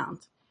playing around.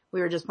 We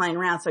were just playing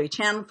around. So he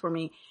channeled for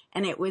me,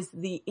 and it was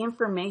the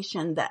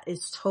information that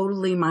is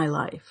totally my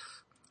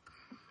life.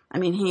 I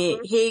mean,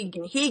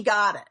 he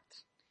got it.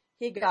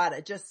 He got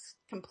it. Just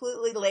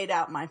completely laid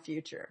out my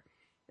future.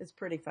 It's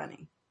pretty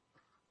funny.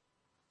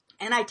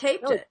 And I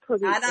taped it.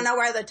 I don't know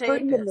where the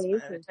tape is,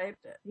 but I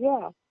taped it.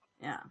 Yeah.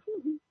 Yeah.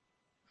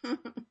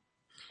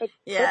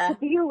 Yeah. But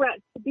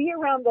to be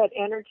around that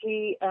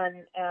energy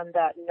and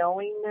that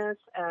knowingness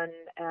and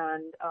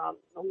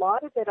a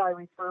lot of it I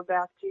refer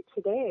back to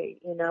today.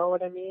 You know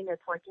what I mean?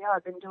 It's like,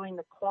 I've been doing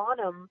the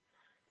quantum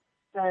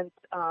since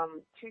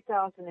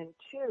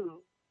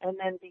 2002, and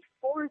then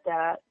before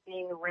that,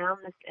 being around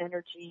this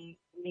energy,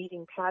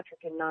 meeting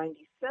Patrick in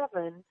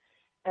 '97,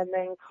 and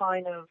then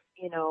kind of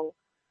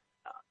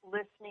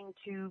listening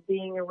to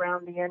being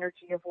around the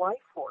energy of life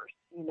force,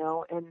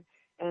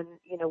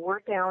 and we're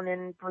down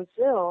in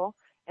Brazil,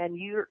 and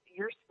you're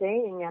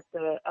staying at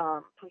the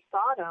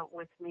Posada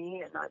with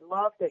me, and I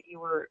love that you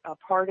were a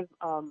part of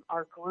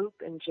our group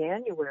in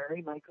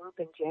January,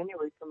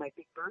 for my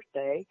big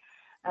birthday.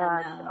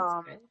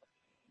 And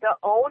the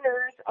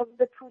owners of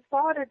the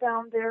Posada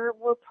down there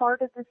were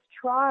part of this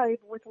tribe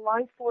with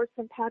Life Force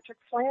and Patrick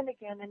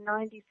Flanagan in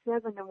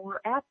 '97, and we're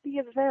at the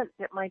event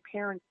that my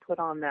parents put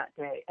on that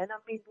day. And I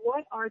mean,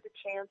 what are the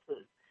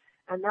chances?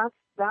 And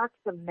that's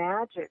the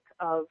magic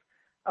of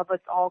us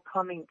all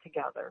coming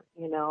together,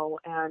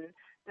 and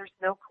there's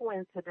no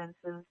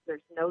coincidences.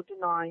 There's no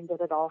denying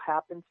that it all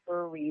happens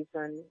for a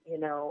reason.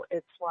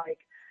 It's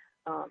like,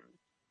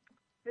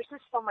 there's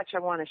just so much I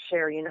want to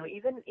share,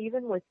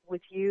 even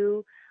with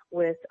you,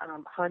 with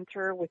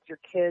Hunter, with your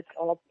kids,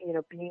 all,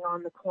 being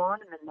on the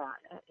quantum and that,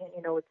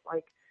 it's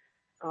like,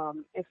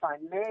 if I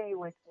may,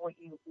 with what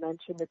you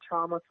mentioned, the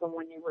trauma from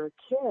when you were a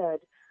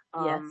kid,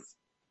 yes.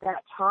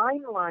 That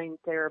timeline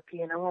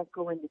therapy, and I won't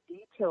go into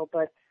detail,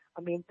 but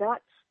I mean,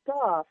 that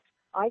stuff,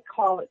 I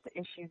call it the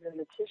issues in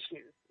the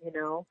tissues,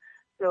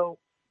 So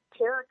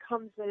Tara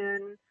comes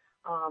in,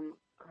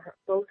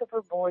 both of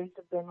her boys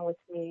have been with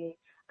me,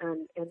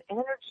 and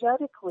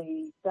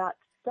energetically, that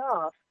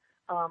stuff,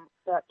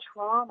 that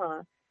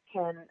trauma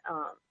can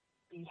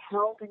be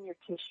held in your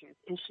tissues,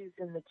 issues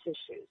in the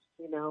tissues,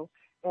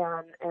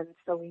 and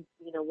so we,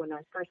 when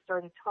I first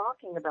started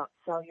talking about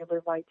cellular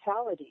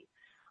vitality,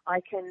 I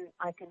can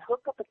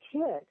hook up a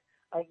kid,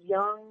 a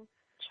young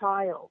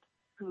child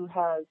who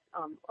has,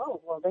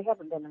 they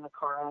haven't been in a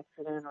car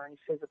accident or any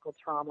physical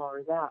trauma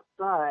or that,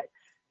 but,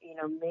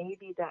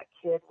 maybe that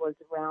kid was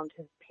around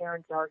his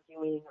parents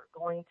arguing or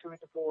going through a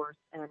divorce,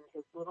 and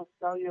his little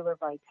cellular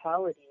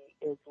vitality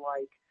is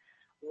like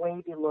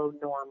way below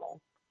normal.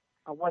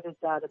 What is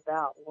that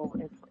about? Well,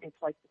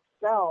 it's like the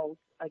cells,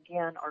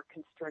 again, are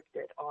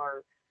constricted,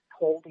 are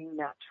holding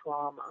that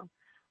trauma.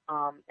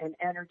 And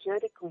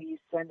energetically, you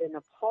send in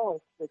a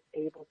pulse that's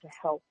able to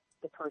help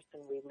the person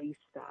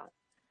release that.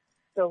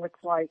 So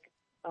it's like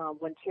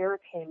when Tara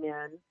came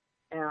in,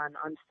 and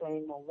I'm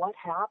saying, well, what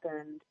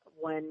happened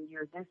when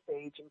you're this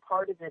age? And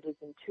part of it is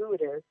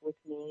intuitive with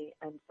me,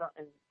 and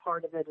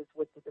part of it is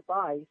with the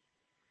device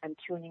and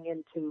tuning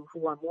into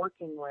who I'm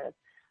working with.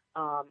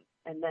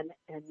 And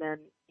then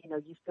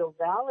you feel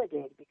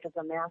validated because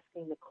I'm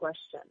asking the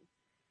question,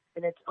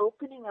 and it's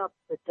opening up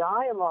the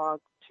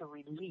dialogue to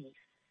release,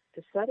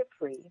 to set it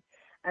free,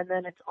 and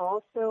then it's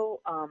also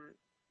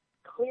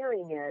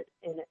clearing it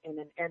in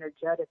an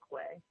energetic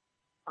way,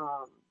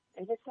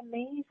 and it's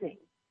amazing,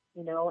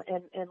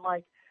 and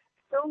like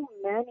so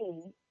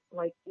many,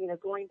 like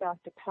going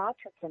back to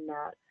Patrick and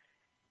that,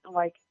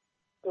 like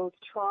those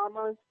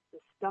traumas, the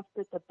stuff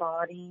that the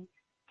body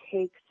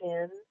takes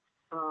in,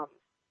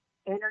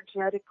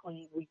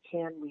 energetically we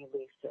can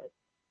release it.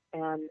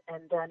 And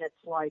then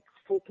it's like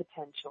full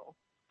potential.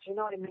 Do you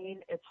know what I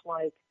mean? It's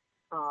like,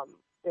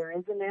 there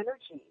is an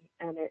energy,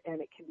 and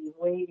it can be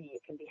weighty,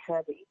 it can be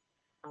heavy,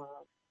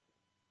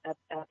 at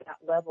that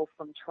level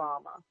from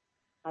trauma.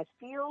 I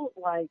feel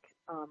like,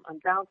 I'm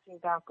bouncing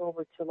back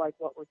over to like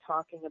what we're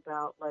talking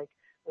about, like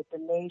with the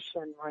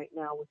nation right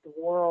now, with the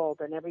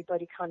world, and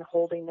everybody kind of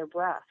holding their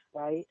breath,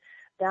 right?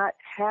 That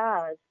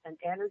has an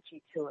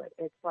energy to it.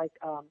 It's like,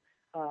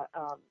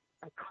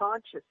 a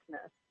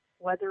consciousness,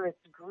 whether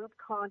it's group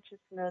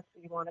consciousness,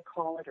 you want to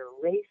call it, or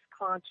race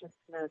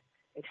consciousness,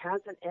 it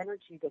has an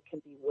energy that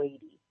can be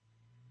weighty.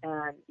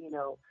 And,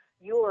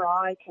 you or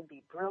I can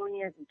be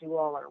brilliant and do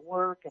all our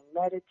work and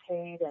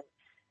meditate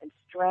and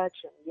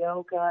stretch and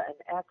yoga and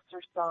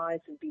exercise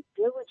and be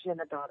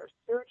diligent about our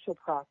spiritual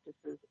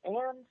practices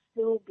and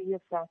still be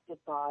affected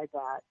by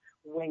that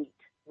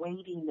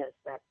weightiness,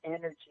 that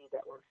energy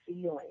that we're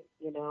feeling,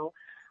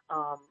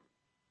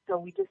 So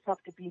we just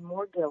have to be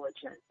more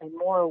diligent and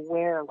more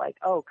aware, like,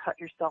 cut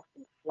yourself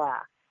some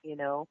slack,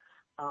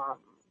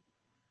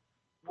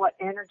 What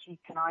energy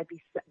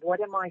what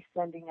am I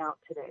sending out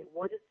today?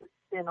 What is the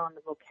spin on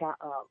the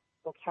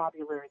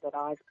vocabulary that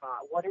I've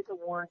got? What are the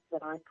words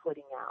that I'm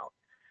putting out?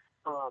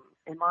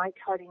 Am I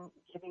cutting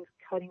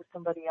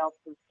somebody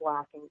else's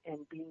slack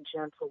and being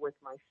gentle with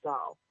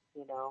myself,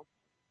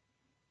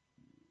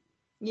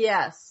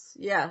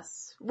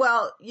 Yes.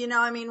 Well,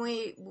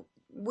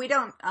 we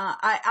don't,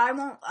 I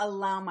won't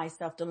allow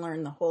myself to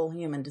learn the whole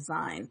human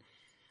design,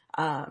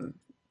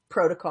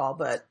 protocol,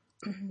 but,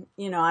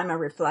 I'm a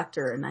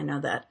reflector, and I know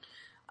that,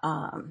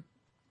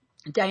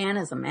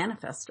 Diana's a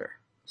manifester.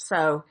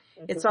 So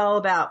it's all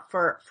about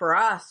for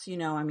us,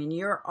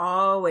 you're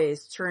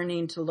always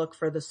turning to look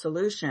for the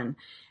solution,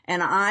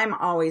 and I'm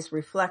always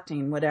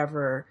reflecting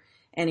whatever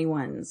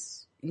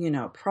anyone's,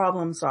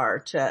 problems are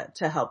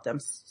to help them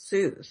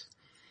soothe.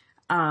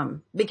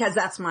 Because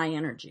that's my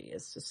energy,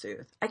 is to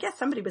soothe. I guess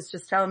somebody was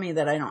just telling me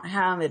that I don't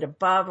have it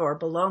above or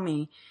below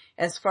me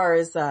as far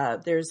as,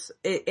 there's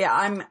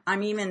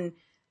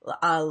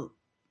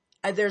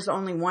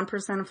only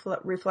 1% of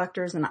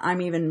reflectors, and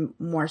I'm even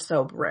more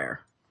so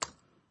rare.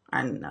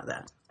 I didn't know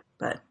that,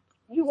 but.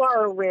 You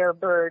are a rare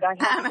bird. I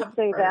have to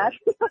say that.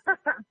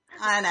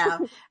 I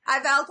know. I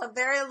felt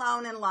very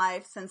alone in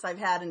life since I've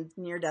had a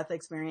near-death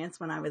experience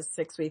when I was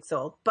 6 weeks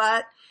old.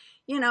 But,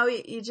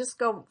 you just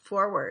go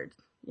forward.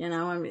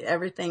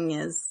 Everything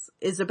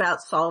is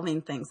about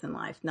solving things in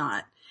life,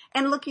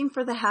 and looking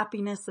for the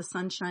happiness, the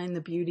sunshine,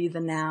 the beauty,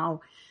 the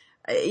now.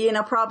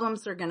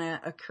 Problems are going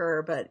to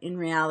occur, but in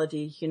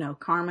reality,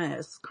 karma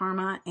is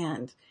karma,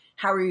 and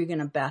how are you going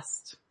to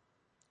best,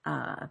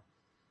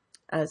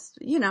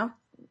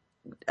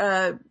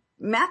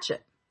 match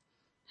it?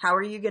 How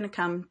are you going to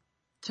come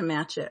to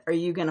match it? Are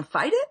you going to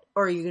fight it,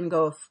 or are you going to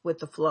go with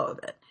the flow of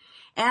it?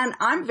 And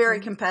I'm very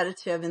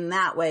competitive in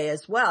that way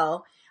as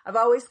well. I've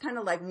always kind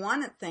of like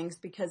wanted things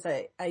because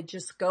I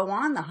just go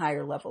on the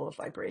higher level of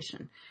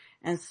vibration.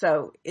 And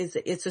so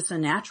it's just a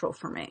natural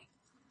for me.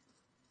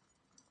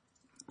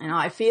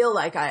 I feel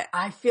like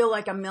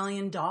 $1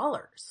 million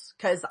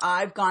because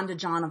I've gone to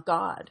John of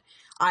God.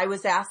 I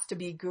was asked to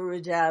be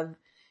Gurudev,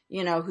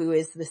 who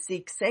is the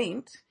Sikh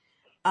saint.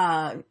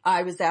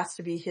 I was asked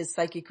to be his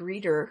psychic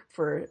reader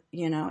for,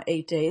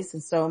 8 days.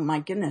 And so my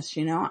goodness,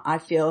 I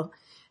feel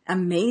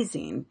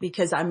amazing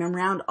because I'm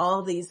around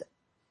all the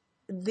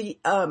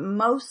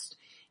most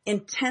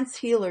intense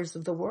healers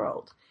of the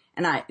world.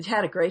 And I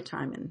had a great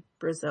time in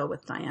Brazil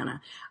with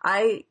Diana.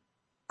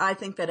 I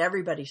think that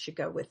everybody should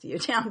go with you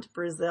down to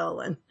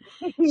Brazil. And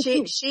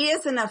she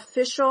is an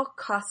official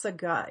Casa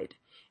guide.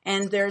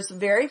 And there's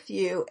very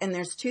few, and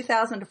there's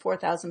 2,000 to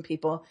 4,000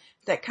 people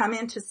that come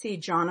in to see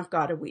John of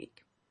God a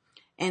week.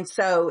 And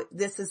so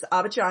this is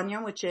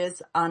Abidjan, which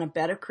is on a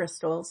bed of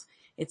crystals.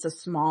 It's a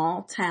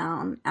small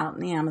town out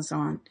in the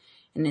Amazon,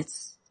 and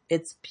it's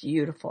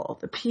beautiful.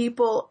 The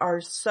people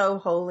are so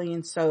holy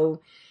and so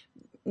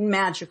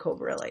magical,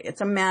 really.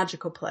 It's a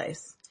magical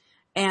place.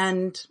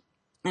 And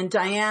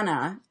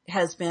Diana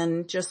has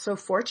been just so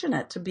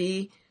fortunate to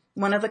be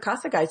one of the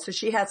Casa guides. So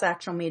she has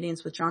actual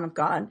meetings with John of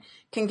God,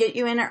 can get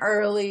you in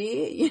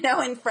early,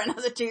 in front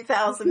of the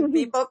 2,000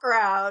 people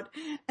crowd.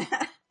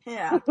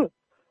 Yeah.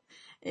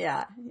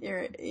 Yeah.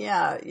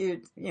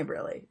 You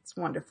really, it's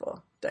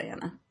wonderful,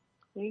 Diana.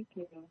 Thank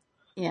you.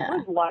 Yeah.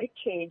 It was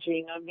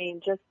life-changing. I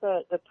mean, just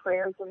the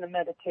prayers and the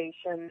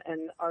meditation,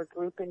 and our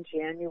group in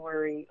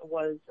January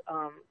was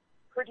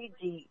pretty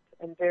deep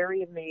and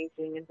very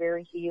amazing and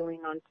very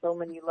healing on so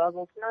many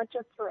levels, not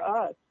just for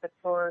us, but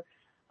for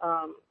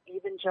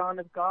even John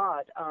of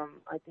God.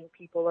 I think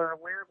people are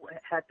aware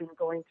had been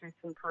going through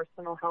some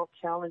personal health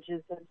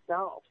challenges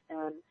themselves.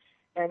 And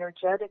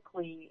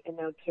energetically,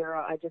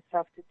 Tara, I just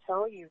have to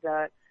tell you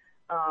that,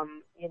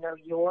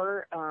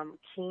 your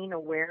keen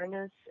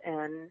awareness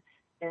and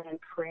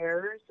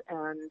prayers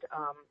and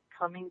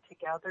coming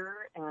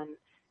together and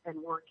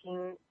and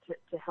working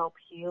to help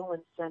heal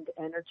and send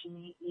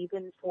energy,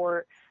 even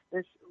for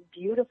this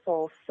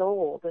beautiful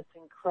soul, this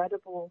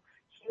incredible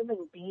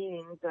human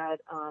being that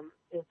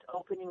is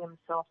opening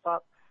himself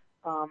up,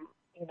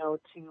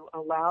 to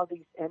allow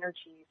these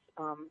energies,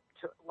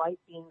 to light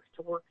beings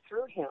to work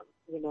through him,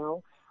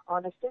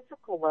 on a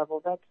physical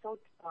level. That's so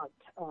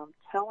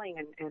telling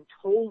and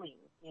tolling,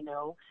 and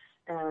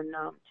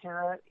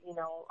Tara,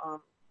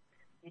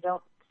 you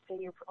don't say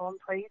your own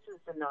praises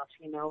enough,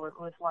 it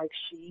was like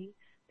she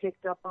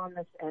picked up on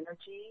this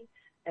energy,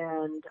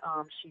 and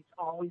she's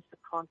always the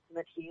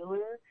consummate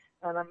healer.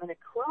 And I'm going to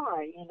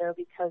cry,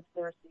 because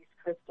there's these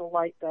crystal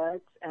light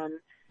beds, and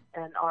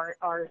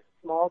our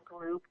small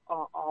group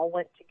all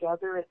went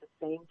together at the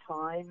same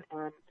time,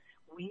 and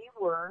we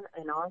were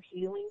in our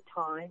healing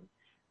time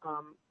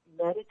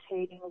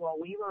meditating while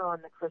we were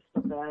on the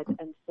crystal bed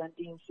and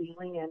sending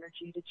healing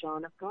energy to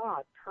John of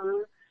God,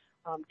 her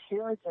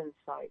Tara's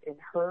insight and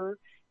her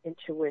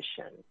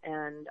intuition,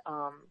 and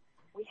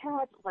we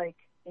had like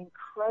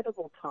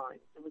incredible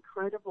times,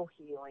 incredible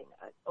healing,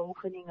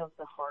 opening of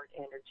the heart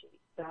energy.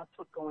 That's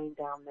what going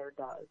down there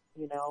does,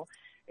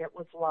 It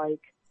was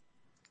like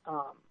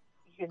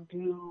you can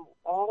do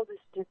all this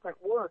different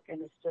work,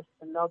 and it's just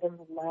another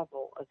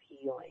level of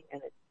healing,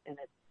 and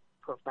it's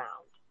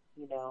profound,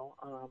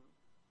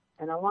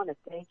 And I want to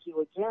thank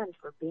you again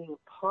for being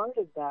part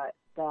of that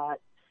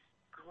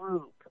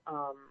group.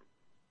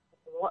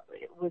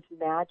 It was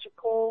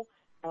magical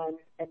and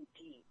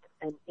deep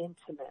and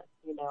intimate,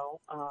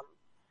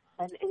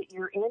 and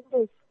you're in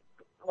this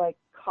like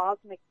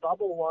cosmic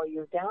bubble while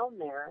you're down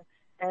there,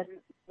 and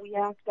we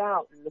act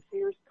out, and the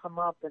fears come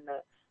up, and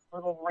the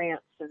little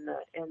rants and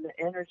the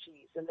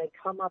energies, and they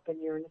come up,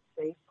 and you're in a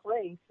safe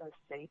place, a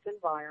safe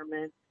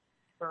environment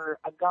for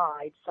a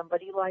guide,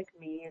 somebody like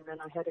me, and then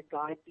I had a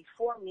guide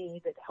before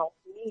me that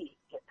helped me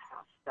get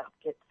past stuff,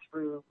 get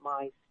through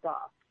my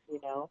stuff,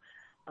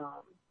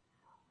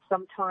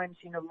 Sometimes,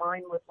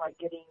 mine was like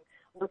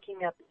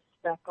looking at the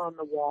speck on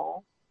the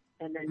wall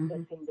and then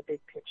missing the big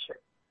picture.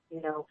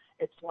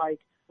 It's like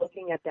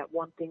looking at that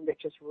one thing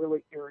that just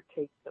really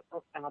irritates the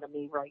fuck out of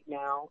me right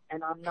now,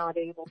 and I'm not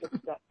able to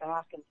step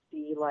back and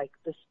see like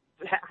this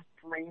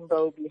vast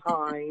rainbow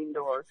behind,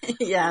 or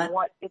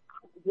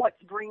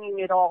what's bringing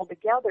it all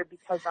together,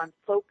 because I'm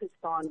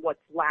focused on what's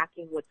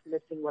lacking, what's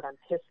missing, what I'm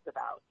pissed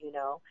about,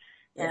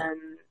 Yeah.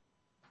 And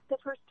the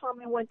first time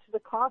I went to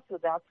the Casa,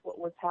 that's what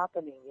was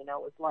happening. It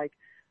was like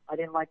I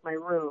didn't like my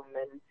room,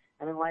 and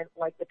I didn't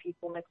like the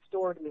people next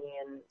door to me,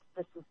 and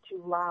this is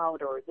too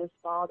loud, or this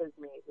bothers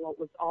me. Well, it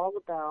was all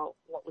about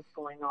what was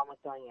going on with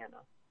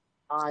Diana.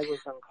 I was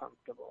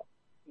uncomfortable,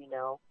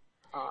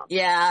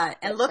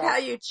 And look how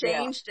you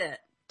changed it.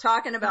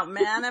 Talking about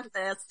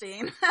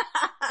manifesting.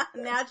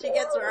 Now she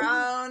gets her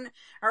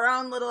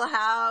own little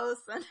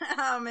house, and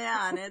oh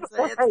man, it's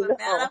a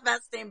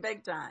manifesting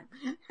big time.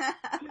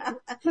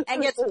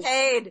 And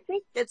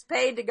gets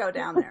paid to go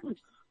down there.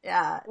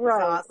 Yeah.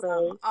 Right, awesome.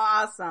 right.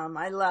 Awesome.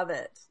 I love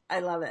it.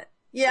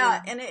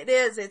 Yeah. And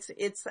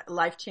it's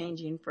life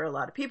changing for a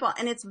lot of people,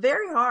 and it's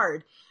very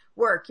hard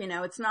work.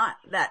 It's not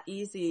that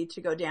easy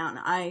to go down.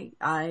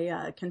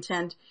 I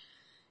contend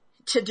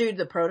to do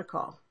the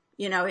protocol.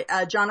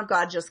 John of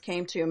God just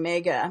came to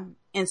Omega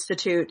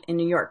Institute in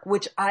New York,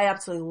 which I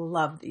absolutely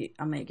love the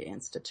Omega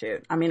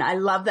Institute. I mean, I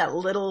love that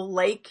little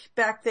lake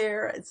back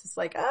there. It's just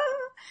like,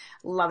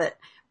 love it.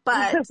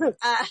 But,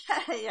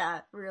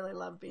 really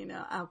love being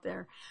out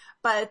there.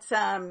 But,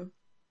 and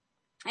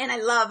I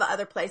love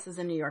other places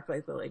in New York,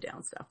 like Lily Dale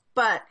and stuff.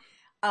 But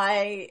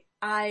I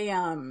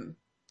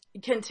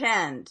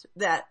contend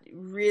that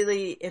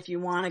really, if you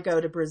want to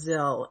go to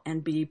Brazil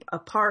and be a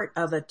part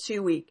of a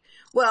 10-day,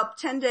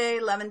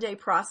 11-day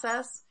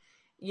process,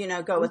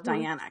 go with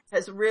Diana.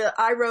 Because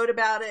I wrote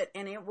about it,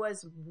 and it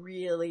was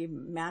really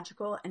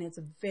magical, and it's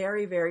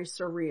very, very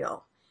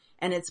surreal.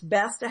 And it's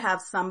best to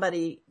have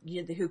somebody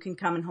who can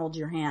come and hold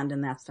your hand,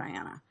 and that's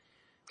Diana.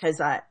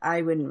 Because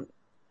I wouldn't,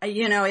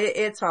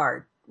 it's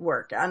hard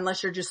work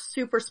unless you're just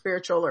super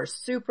spiritual or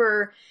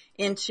super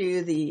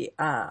into the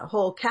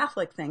whole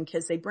Catholic thing,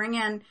 because they bring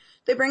in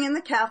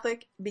the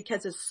Catholic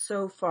because it's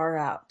so far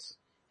out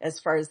as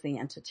far as the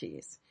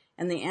entities,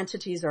 and the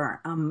entities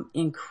are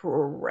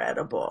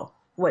incredible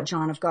what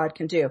John of God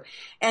can do.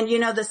 And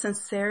the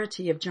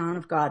sincerity of John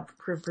of God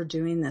for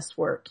doing this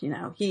work,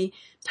 he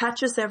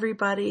touches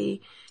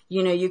everybody.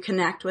 You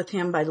connect with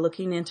him by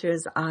looking into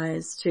his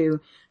eyes to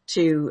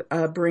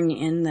bring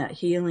in the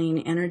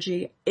healing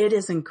energy. It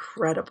is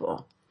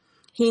incredible.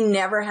 He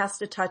never has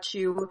to touch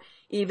you,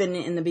 even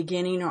in the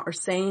beginning, or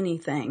say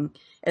anything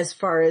as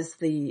far as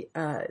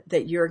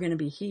that you're going to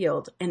be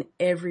healed. And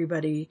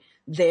everybody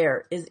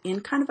there is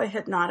in kind of a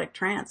hypnotic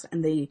trance,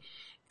 and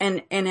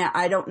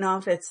I don't know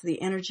if it's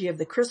the energy of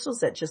the crystals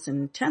that just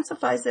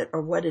intensifies it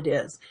or what it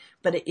is,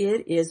 but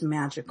it is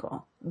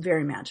magical,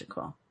 very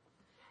magical.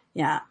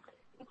 Yeah.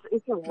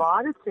 It's a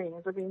lot of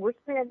things. I mean, we're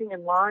standing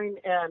in line,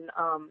 and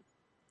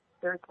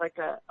there's like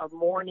a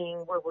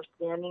morning where we're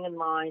standing in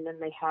line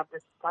and they have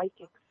this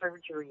psychic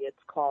surgery,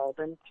 it's called.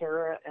 And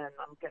Tara, and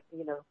I'm getting,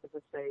 you know,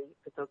 to say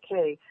if it's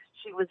okay,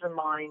 she was in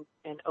line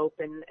and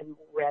open and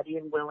ready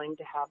and willing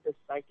to have this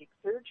psychic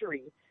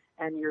surgery.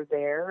 And you're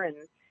there,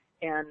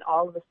 and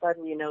all of a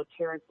sudden, you know,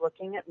 Tara's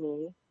looking at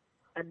me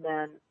and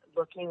then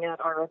looking at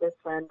our other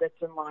friend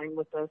that's in line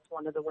with us,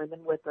 one of the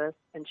women with us,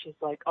 and she's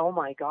like, oh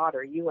my God,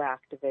 are you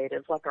activated?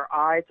 It's like our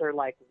eyes are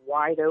like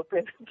wide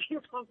open,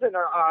 pupils in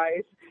our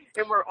eyes,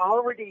 and we're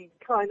already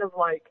kind of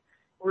like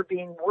we're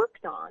being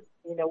worked on.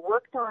 You know,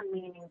 worked on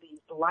meaning these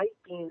light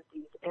beams,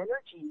 these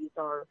energies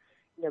are,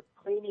 you know,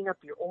 cleaning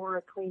up your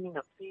aura, cleaning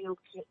up field,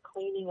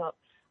 cleaning up,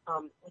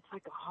 it's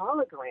like a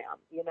hologram,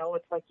 you know,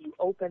 it's like you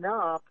open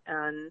up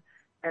and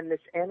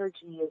this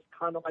energy is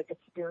kind of like a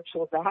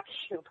spiritual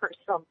vacuum or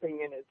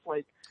something, and it's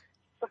like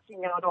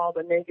sucking out all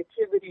the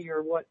negativity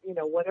or what, you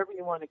know, whatever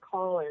you want to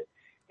call it.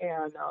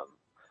 And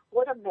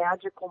what a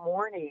magical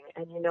morning.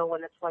 And, you know,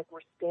 when it's like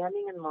we're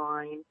standing in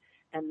line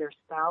and there's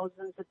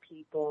thousands of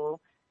people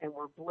and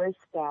we're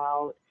blissed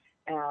out,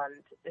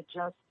 and it's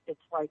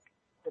like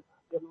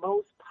the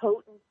most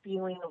potent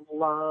feeling of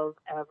love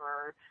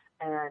ever.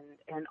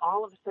 And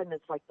all of a sudden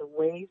it's like the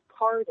wave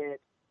parted,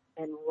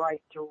 and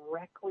right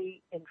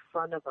directly in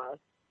front of us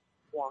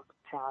walked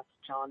past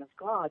John of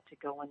God to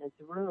go in his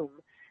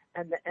room.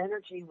 And the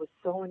energy was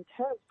so intense,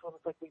 it was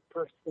like we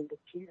burst into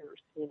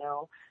tears, you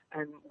know,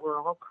 and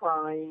we're all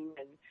crying.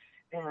 And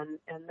then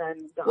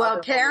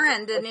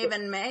Karen didn't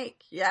even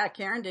make it.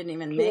 Karen didn't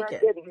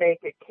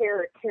make it.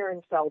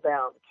 Karen fell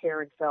down.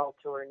 Karen fell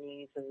to her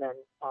knees and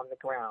then on the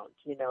ground,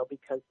 you know,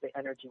 because the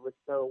energy was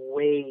so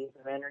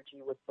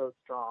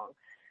strong.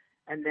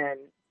 And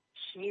then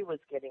she was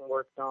getting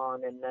worked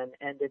on and then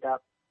ended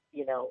up,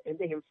 you know, in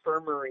the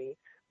infirmary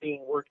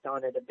being worked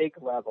on at a big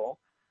level.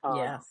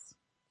 Yes.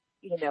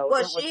 You know,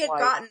 well, she had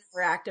gotten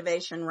her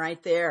activation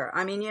right there.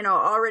 I mean, you know,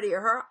 already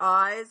her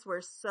eyes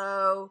were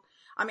so,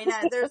 I mean,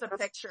 there's a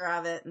picture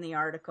of it in the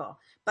article,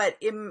 but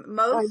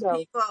most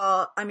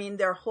people, I mean,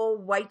 their whole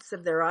whites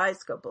of their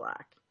eyes go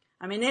black.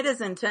 I mean, it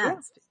is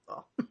intense,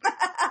 people.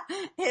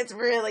 It's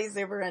really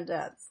super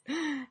intense.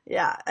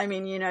 Yeah. I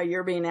mean, you know,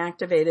 you're being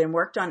activated and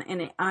worked on.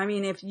 And I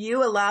mean, if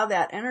you allow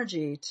that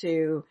energy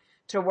to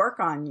work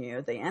on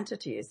you, the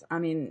entities, I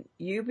mean,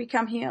 you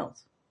become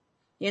healed.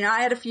 You know,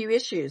 I had a few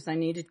issues I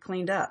needed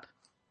cleaned up.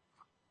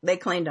 They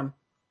cleaned them.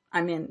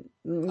 I mean,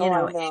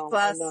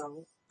 A+.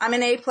 I'm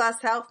an A+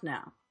 health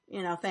now,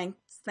 you know,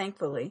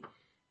 thankfully,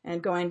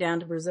 and going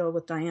down to Brazil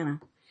with Diana.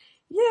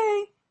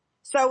 Yay.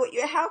 So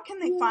how can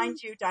they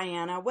find you,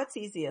 Diana? What's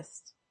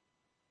easiest?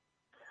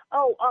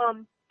 Oh,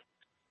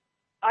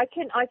 I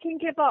can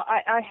give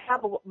I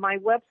have my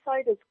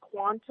website is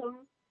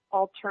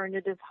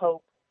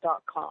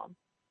quantumalternativehope.com.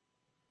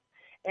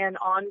 And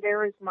on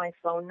there is my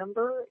phone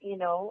number, you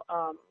know,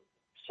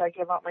 should I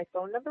give out my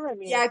phone number? I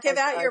mean, yeah, give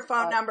out your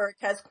phone number,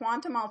 because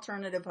Quantum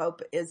Alternative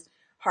Hope is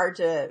hard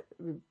to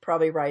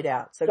probably write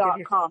out. So give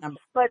your phone number.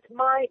 But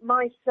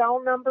my cell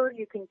number,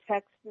 you can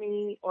text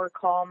me or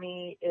call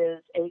me,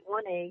 is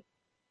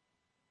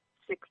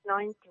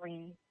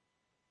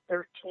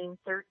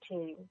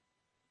 818-693-1313.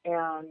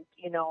 And,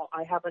 you know,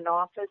 I have an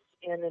office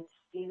in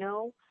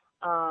Encino,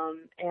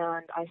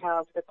 and I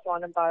have the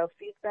quantum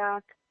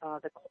biofeedback,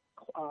 the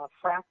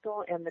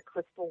fractal, and the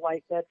crystal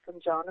white bed from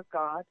John of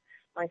God.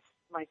 My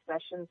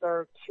sessions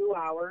are 2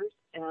 hours,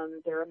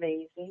 and they're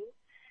amazing.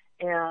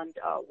 And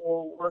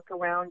we'll work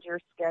around your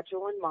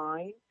schedule and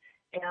mine.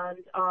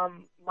 And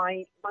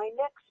my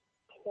next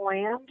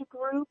planned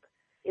group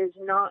is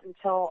not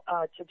until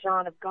to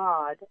John of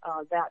God.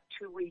 That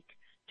 2-week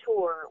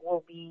tour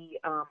will be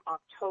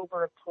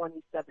October of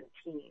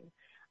 2017.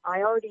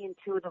 I already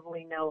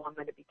intuitively know I'm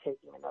going to be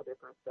taking another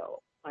group,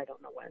 though I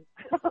don't know when.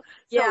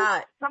 If you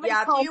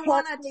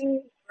want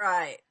to,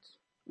 right.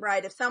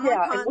 If someone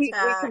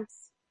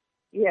contacts,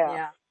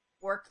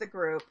 work the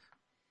group.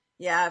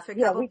 Yeah, if a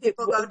couple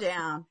people go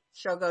down,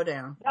 she'll go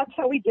down. That's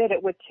how we did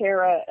it with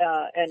Tara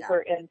and her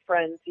and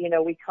friends. You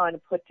know, we kind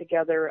of put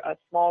together a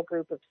small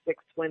group of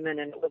 6 women,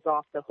 and it was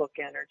off the hook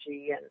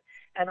energy.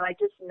 And I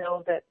just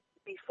know that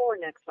before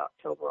next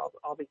October,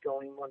 I'll be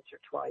going once or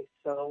twice.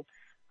 So,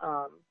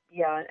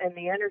 and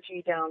the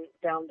energy down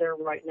there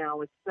right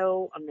now is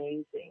so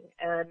amazing.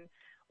 And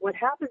what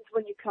happens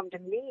when you come to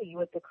me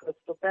with the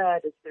crystal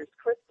bed is there's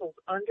crystals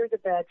under the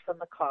bed from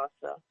the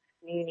Casa,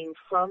 meaning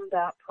from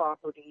that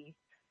property,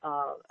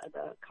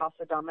 the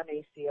Casa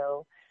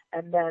Dominacio,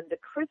 and then the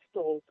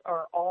crystals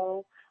are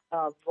all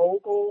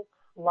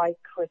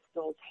Vogel-like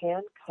crystals,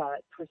 hand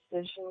cut,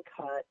 precision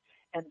cut,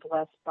 and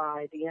blessed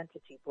by the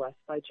entity,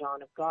 blessed by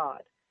John of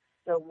God.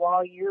 So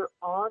while you're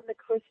on the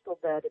crystal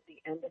bed at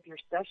the end of your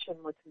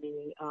session with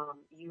me,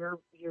 you're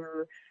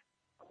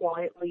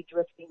quietly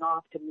drifting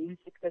off to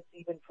music that's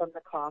even from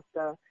the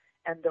Casa,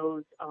 and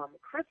those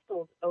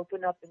crystals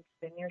open up and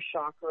spin your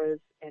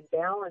chakras and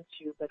balance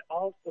you, but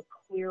also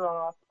clear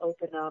off,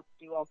 open up,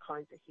 do all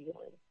kinds of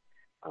healing.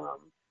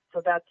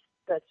 So that's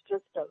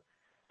just a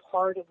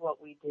part of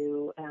what we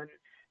do. And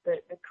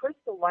the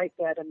crystal light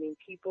bed, I mean,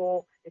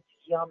 people, it's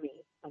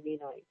yummy. I mean,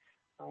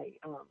 I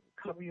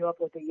cover you up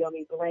with a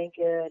yummy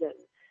blanket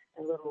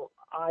and little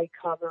eye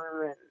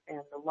cover,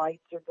 and the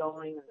lights are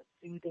going and the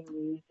soothing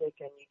music,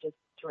 and you just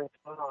drift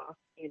off,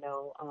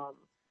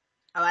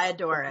 Oh, I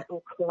adore it.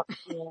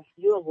 Yeah,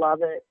 you'll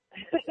love it.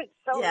 It's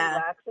so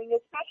relaxing,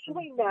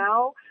 especially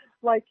now.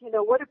 Like,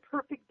 what a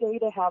perfect day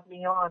to have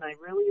me on. I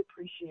really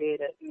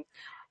appreciate it.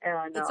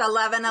 And it's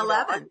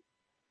 11/11.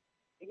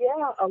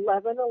 Yeah,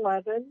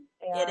 11/11.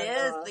 It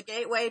is the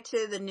gateway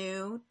to the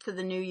new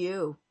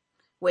you,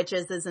 which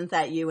isn't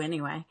that you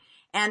anyway?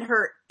 And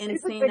her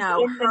Encino,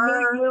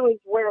 the new you is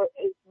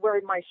where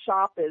my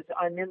shop is.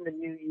 I'm in the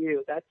new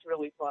you. That's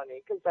really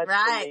funny because that's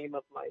the name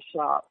of my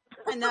shop.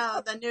 I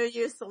know, the new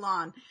you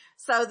salon.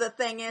 So the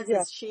thing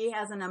is she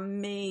has an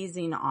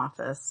amazing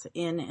office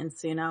in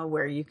Encino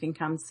where you can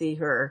come see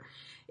her.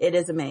 It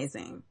is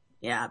amazing.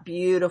 Yeah,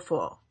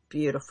 beautiful,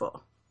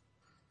 beautiful.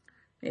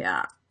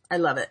 Yeah, I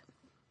love it.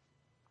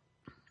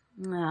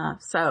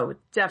 So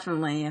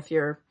definitely, if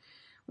you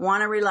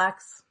want to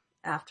relax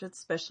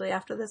especially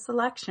after this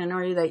election,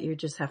 or that you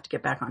just have to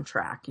get back on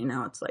track,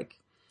 it's like,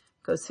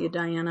 go see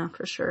Diana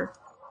for sure.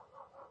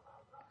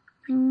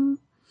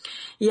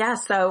 Yeah.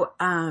 So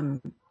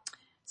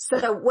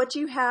what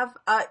you have,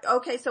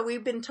 okay. So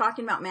we've been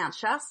talking about Mount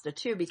Shasta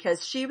too,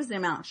 because she was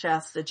in Mount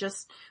Shasta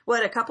just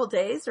a couple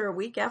days or a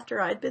week after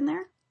I'd been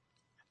there?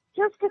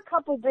 Just a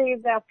couple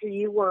days after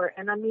you were.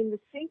 And I mean, the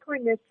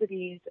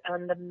synchronicities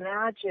and the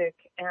magic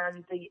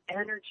and the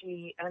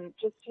energy and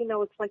just,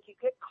 it's like you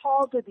get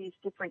called to these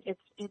different,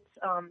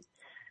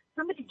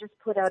 somebody just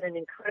put out an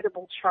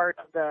incredible chart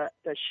of the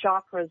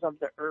chakras of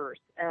the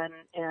earth, and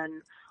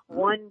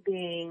one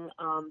being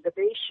the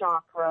base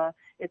chakra.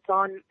 It's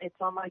on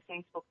my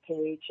Facebook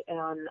page,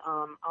 and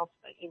I'll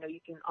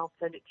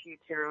send it to you,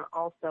 Tara.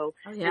 Also,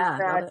 oh, yeah,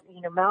 that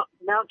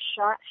Mount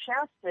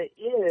Shasta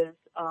is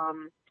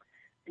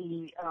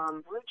the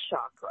root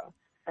chakra,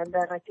 and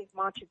then I think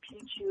Machu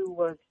Picchu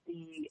was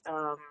the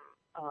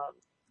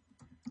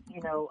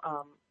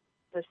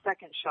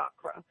second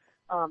chakra.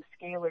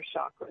 Scalar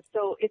chakra.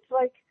 So it's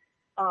like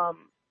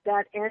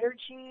that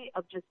energy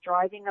of just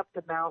driving up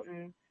the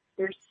mountain.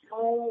 There's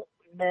so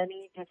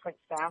many different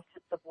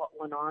facets of what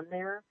went on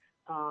there.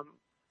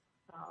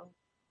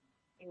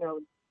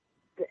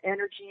 The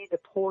energy, the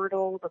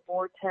portal, the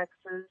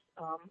vortexes,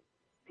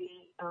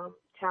 the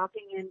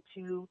tapping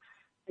into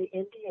the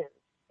Indians,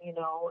 and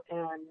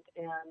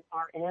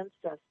our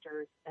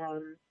ancestors,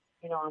 and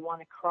I want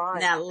to cry.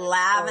 That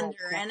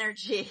lavender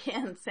energy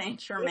in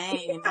Saint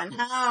Germain. And oh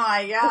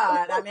my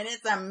God. I mean,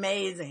 it's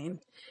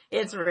amazing.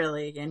 It's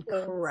really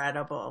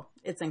incredible.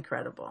 It's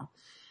incredible.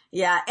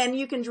 Yeah. And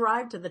you can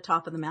drive to the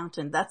top of the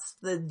mountain. That's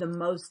the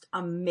most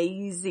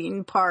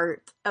amazing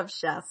part of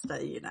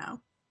Shasta,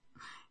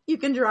 You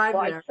can drive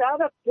there. I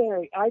sat up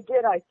there. I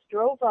did. I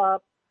drove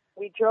up.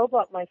 We drove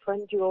up, my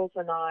friend Jules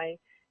and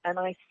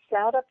I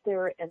sat up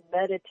there and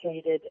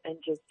meditated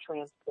and just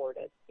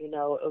transported. It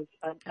was,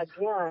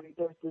 again,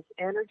 there's this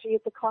energy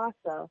at the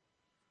Casa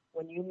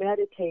when you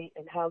meditate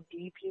and how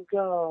deep you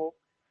go.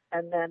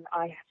 And then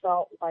I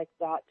felt like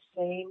that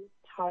same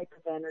type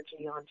of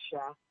energy on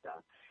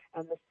Shasta,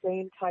 and the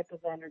same type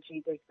of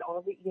energy. There's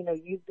all the,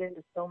 you've been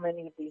to so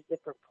many of these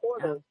different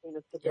portals.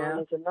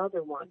 Sedona's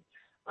another one.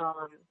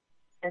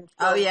 And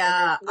so, oh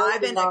yeah,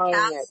 I've been to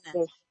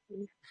Casa.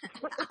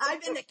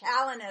 I've been to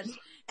Callanish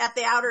at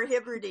the Outer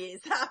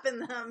Hebrides, up in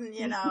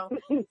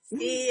the,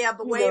 sea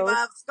way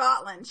above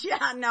Scotland.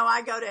 Yeah, no,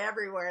 I go to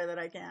everywhere that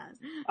I can.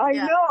 I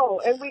know,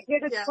 and we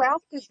get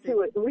attracted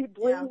to it. We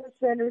bring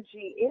this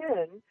energy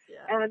in,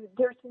 and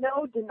there's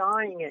no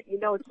denying it.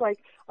 It's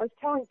like, I was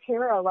telling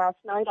Tara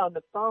last night on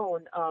the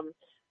phone,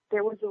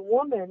 there was a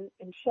woman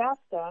in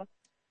Shasta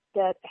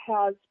that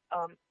has,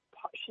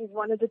 she's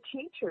one of the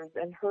teachers,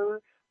 and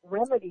her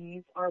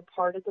remedies are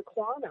part of the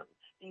quantum.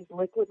 These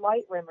liquid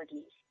light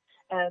remedies.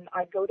 And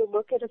I go to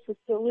look at a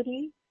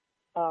facility,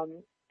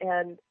 and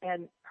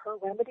her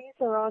remedies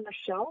are on the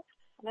shelf.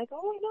 And I go,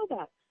 oh, I know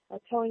that. I'm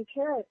telling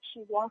Tara,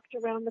 she walked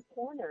around the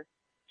corner.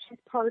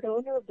 She's part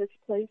owner of this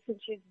place, and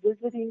she's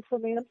visiting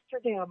from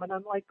Amsterdam. And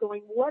I'm like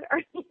going, what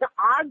are the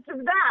odds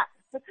of that?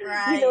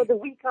 Right. The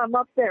week I'm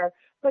up there.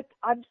 But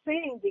I'm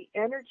saying the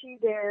energy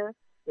there,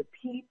 the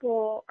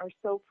people are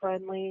so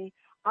friendly.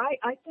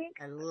 I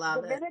think I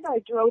love the minute I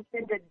drove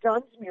into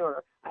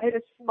Dunsmuir, I had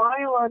a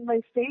smile on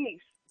my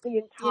face the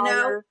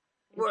entire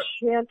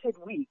enchanted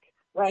week,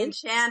 right?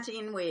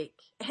 Enchanting week.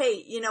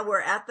 Hey,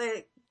 we're at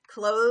the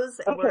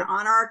close. Okay. We're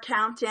on our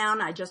countdown.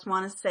 I just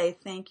want to say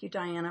thank you,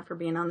 Diana, for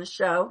being on the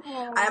show.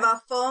 Aww. I have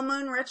a full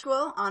moon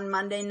ritual on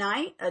Monday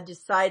night. I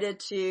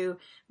decided to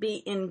be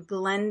in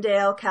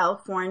Glendale,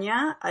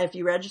 California. If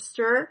you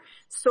register,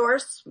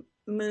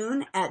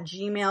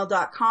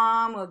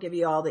 sourcemoon@gmail.com. We'll give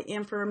you all the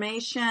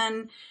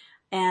information.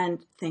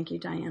 And thank you,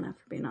 Diana,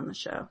 for being on the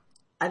show.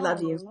 I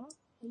love you.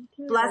 Thank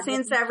you.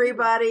 Blessings,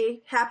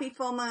 everybody. Happy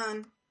full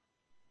moon.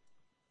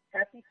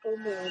 Happy full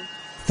moon.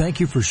 Thank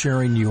you for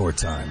sharing your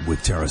time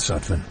with Tara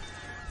Sutphen.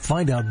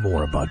 Find out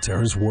more about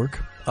Tara's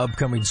work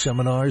upcoming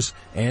seminars,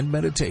 and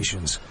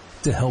meditations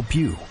to help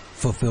you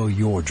fulfill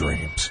your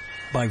dreams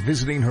by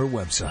visiting her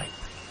website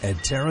at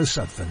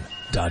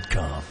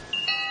tarasutphen.com.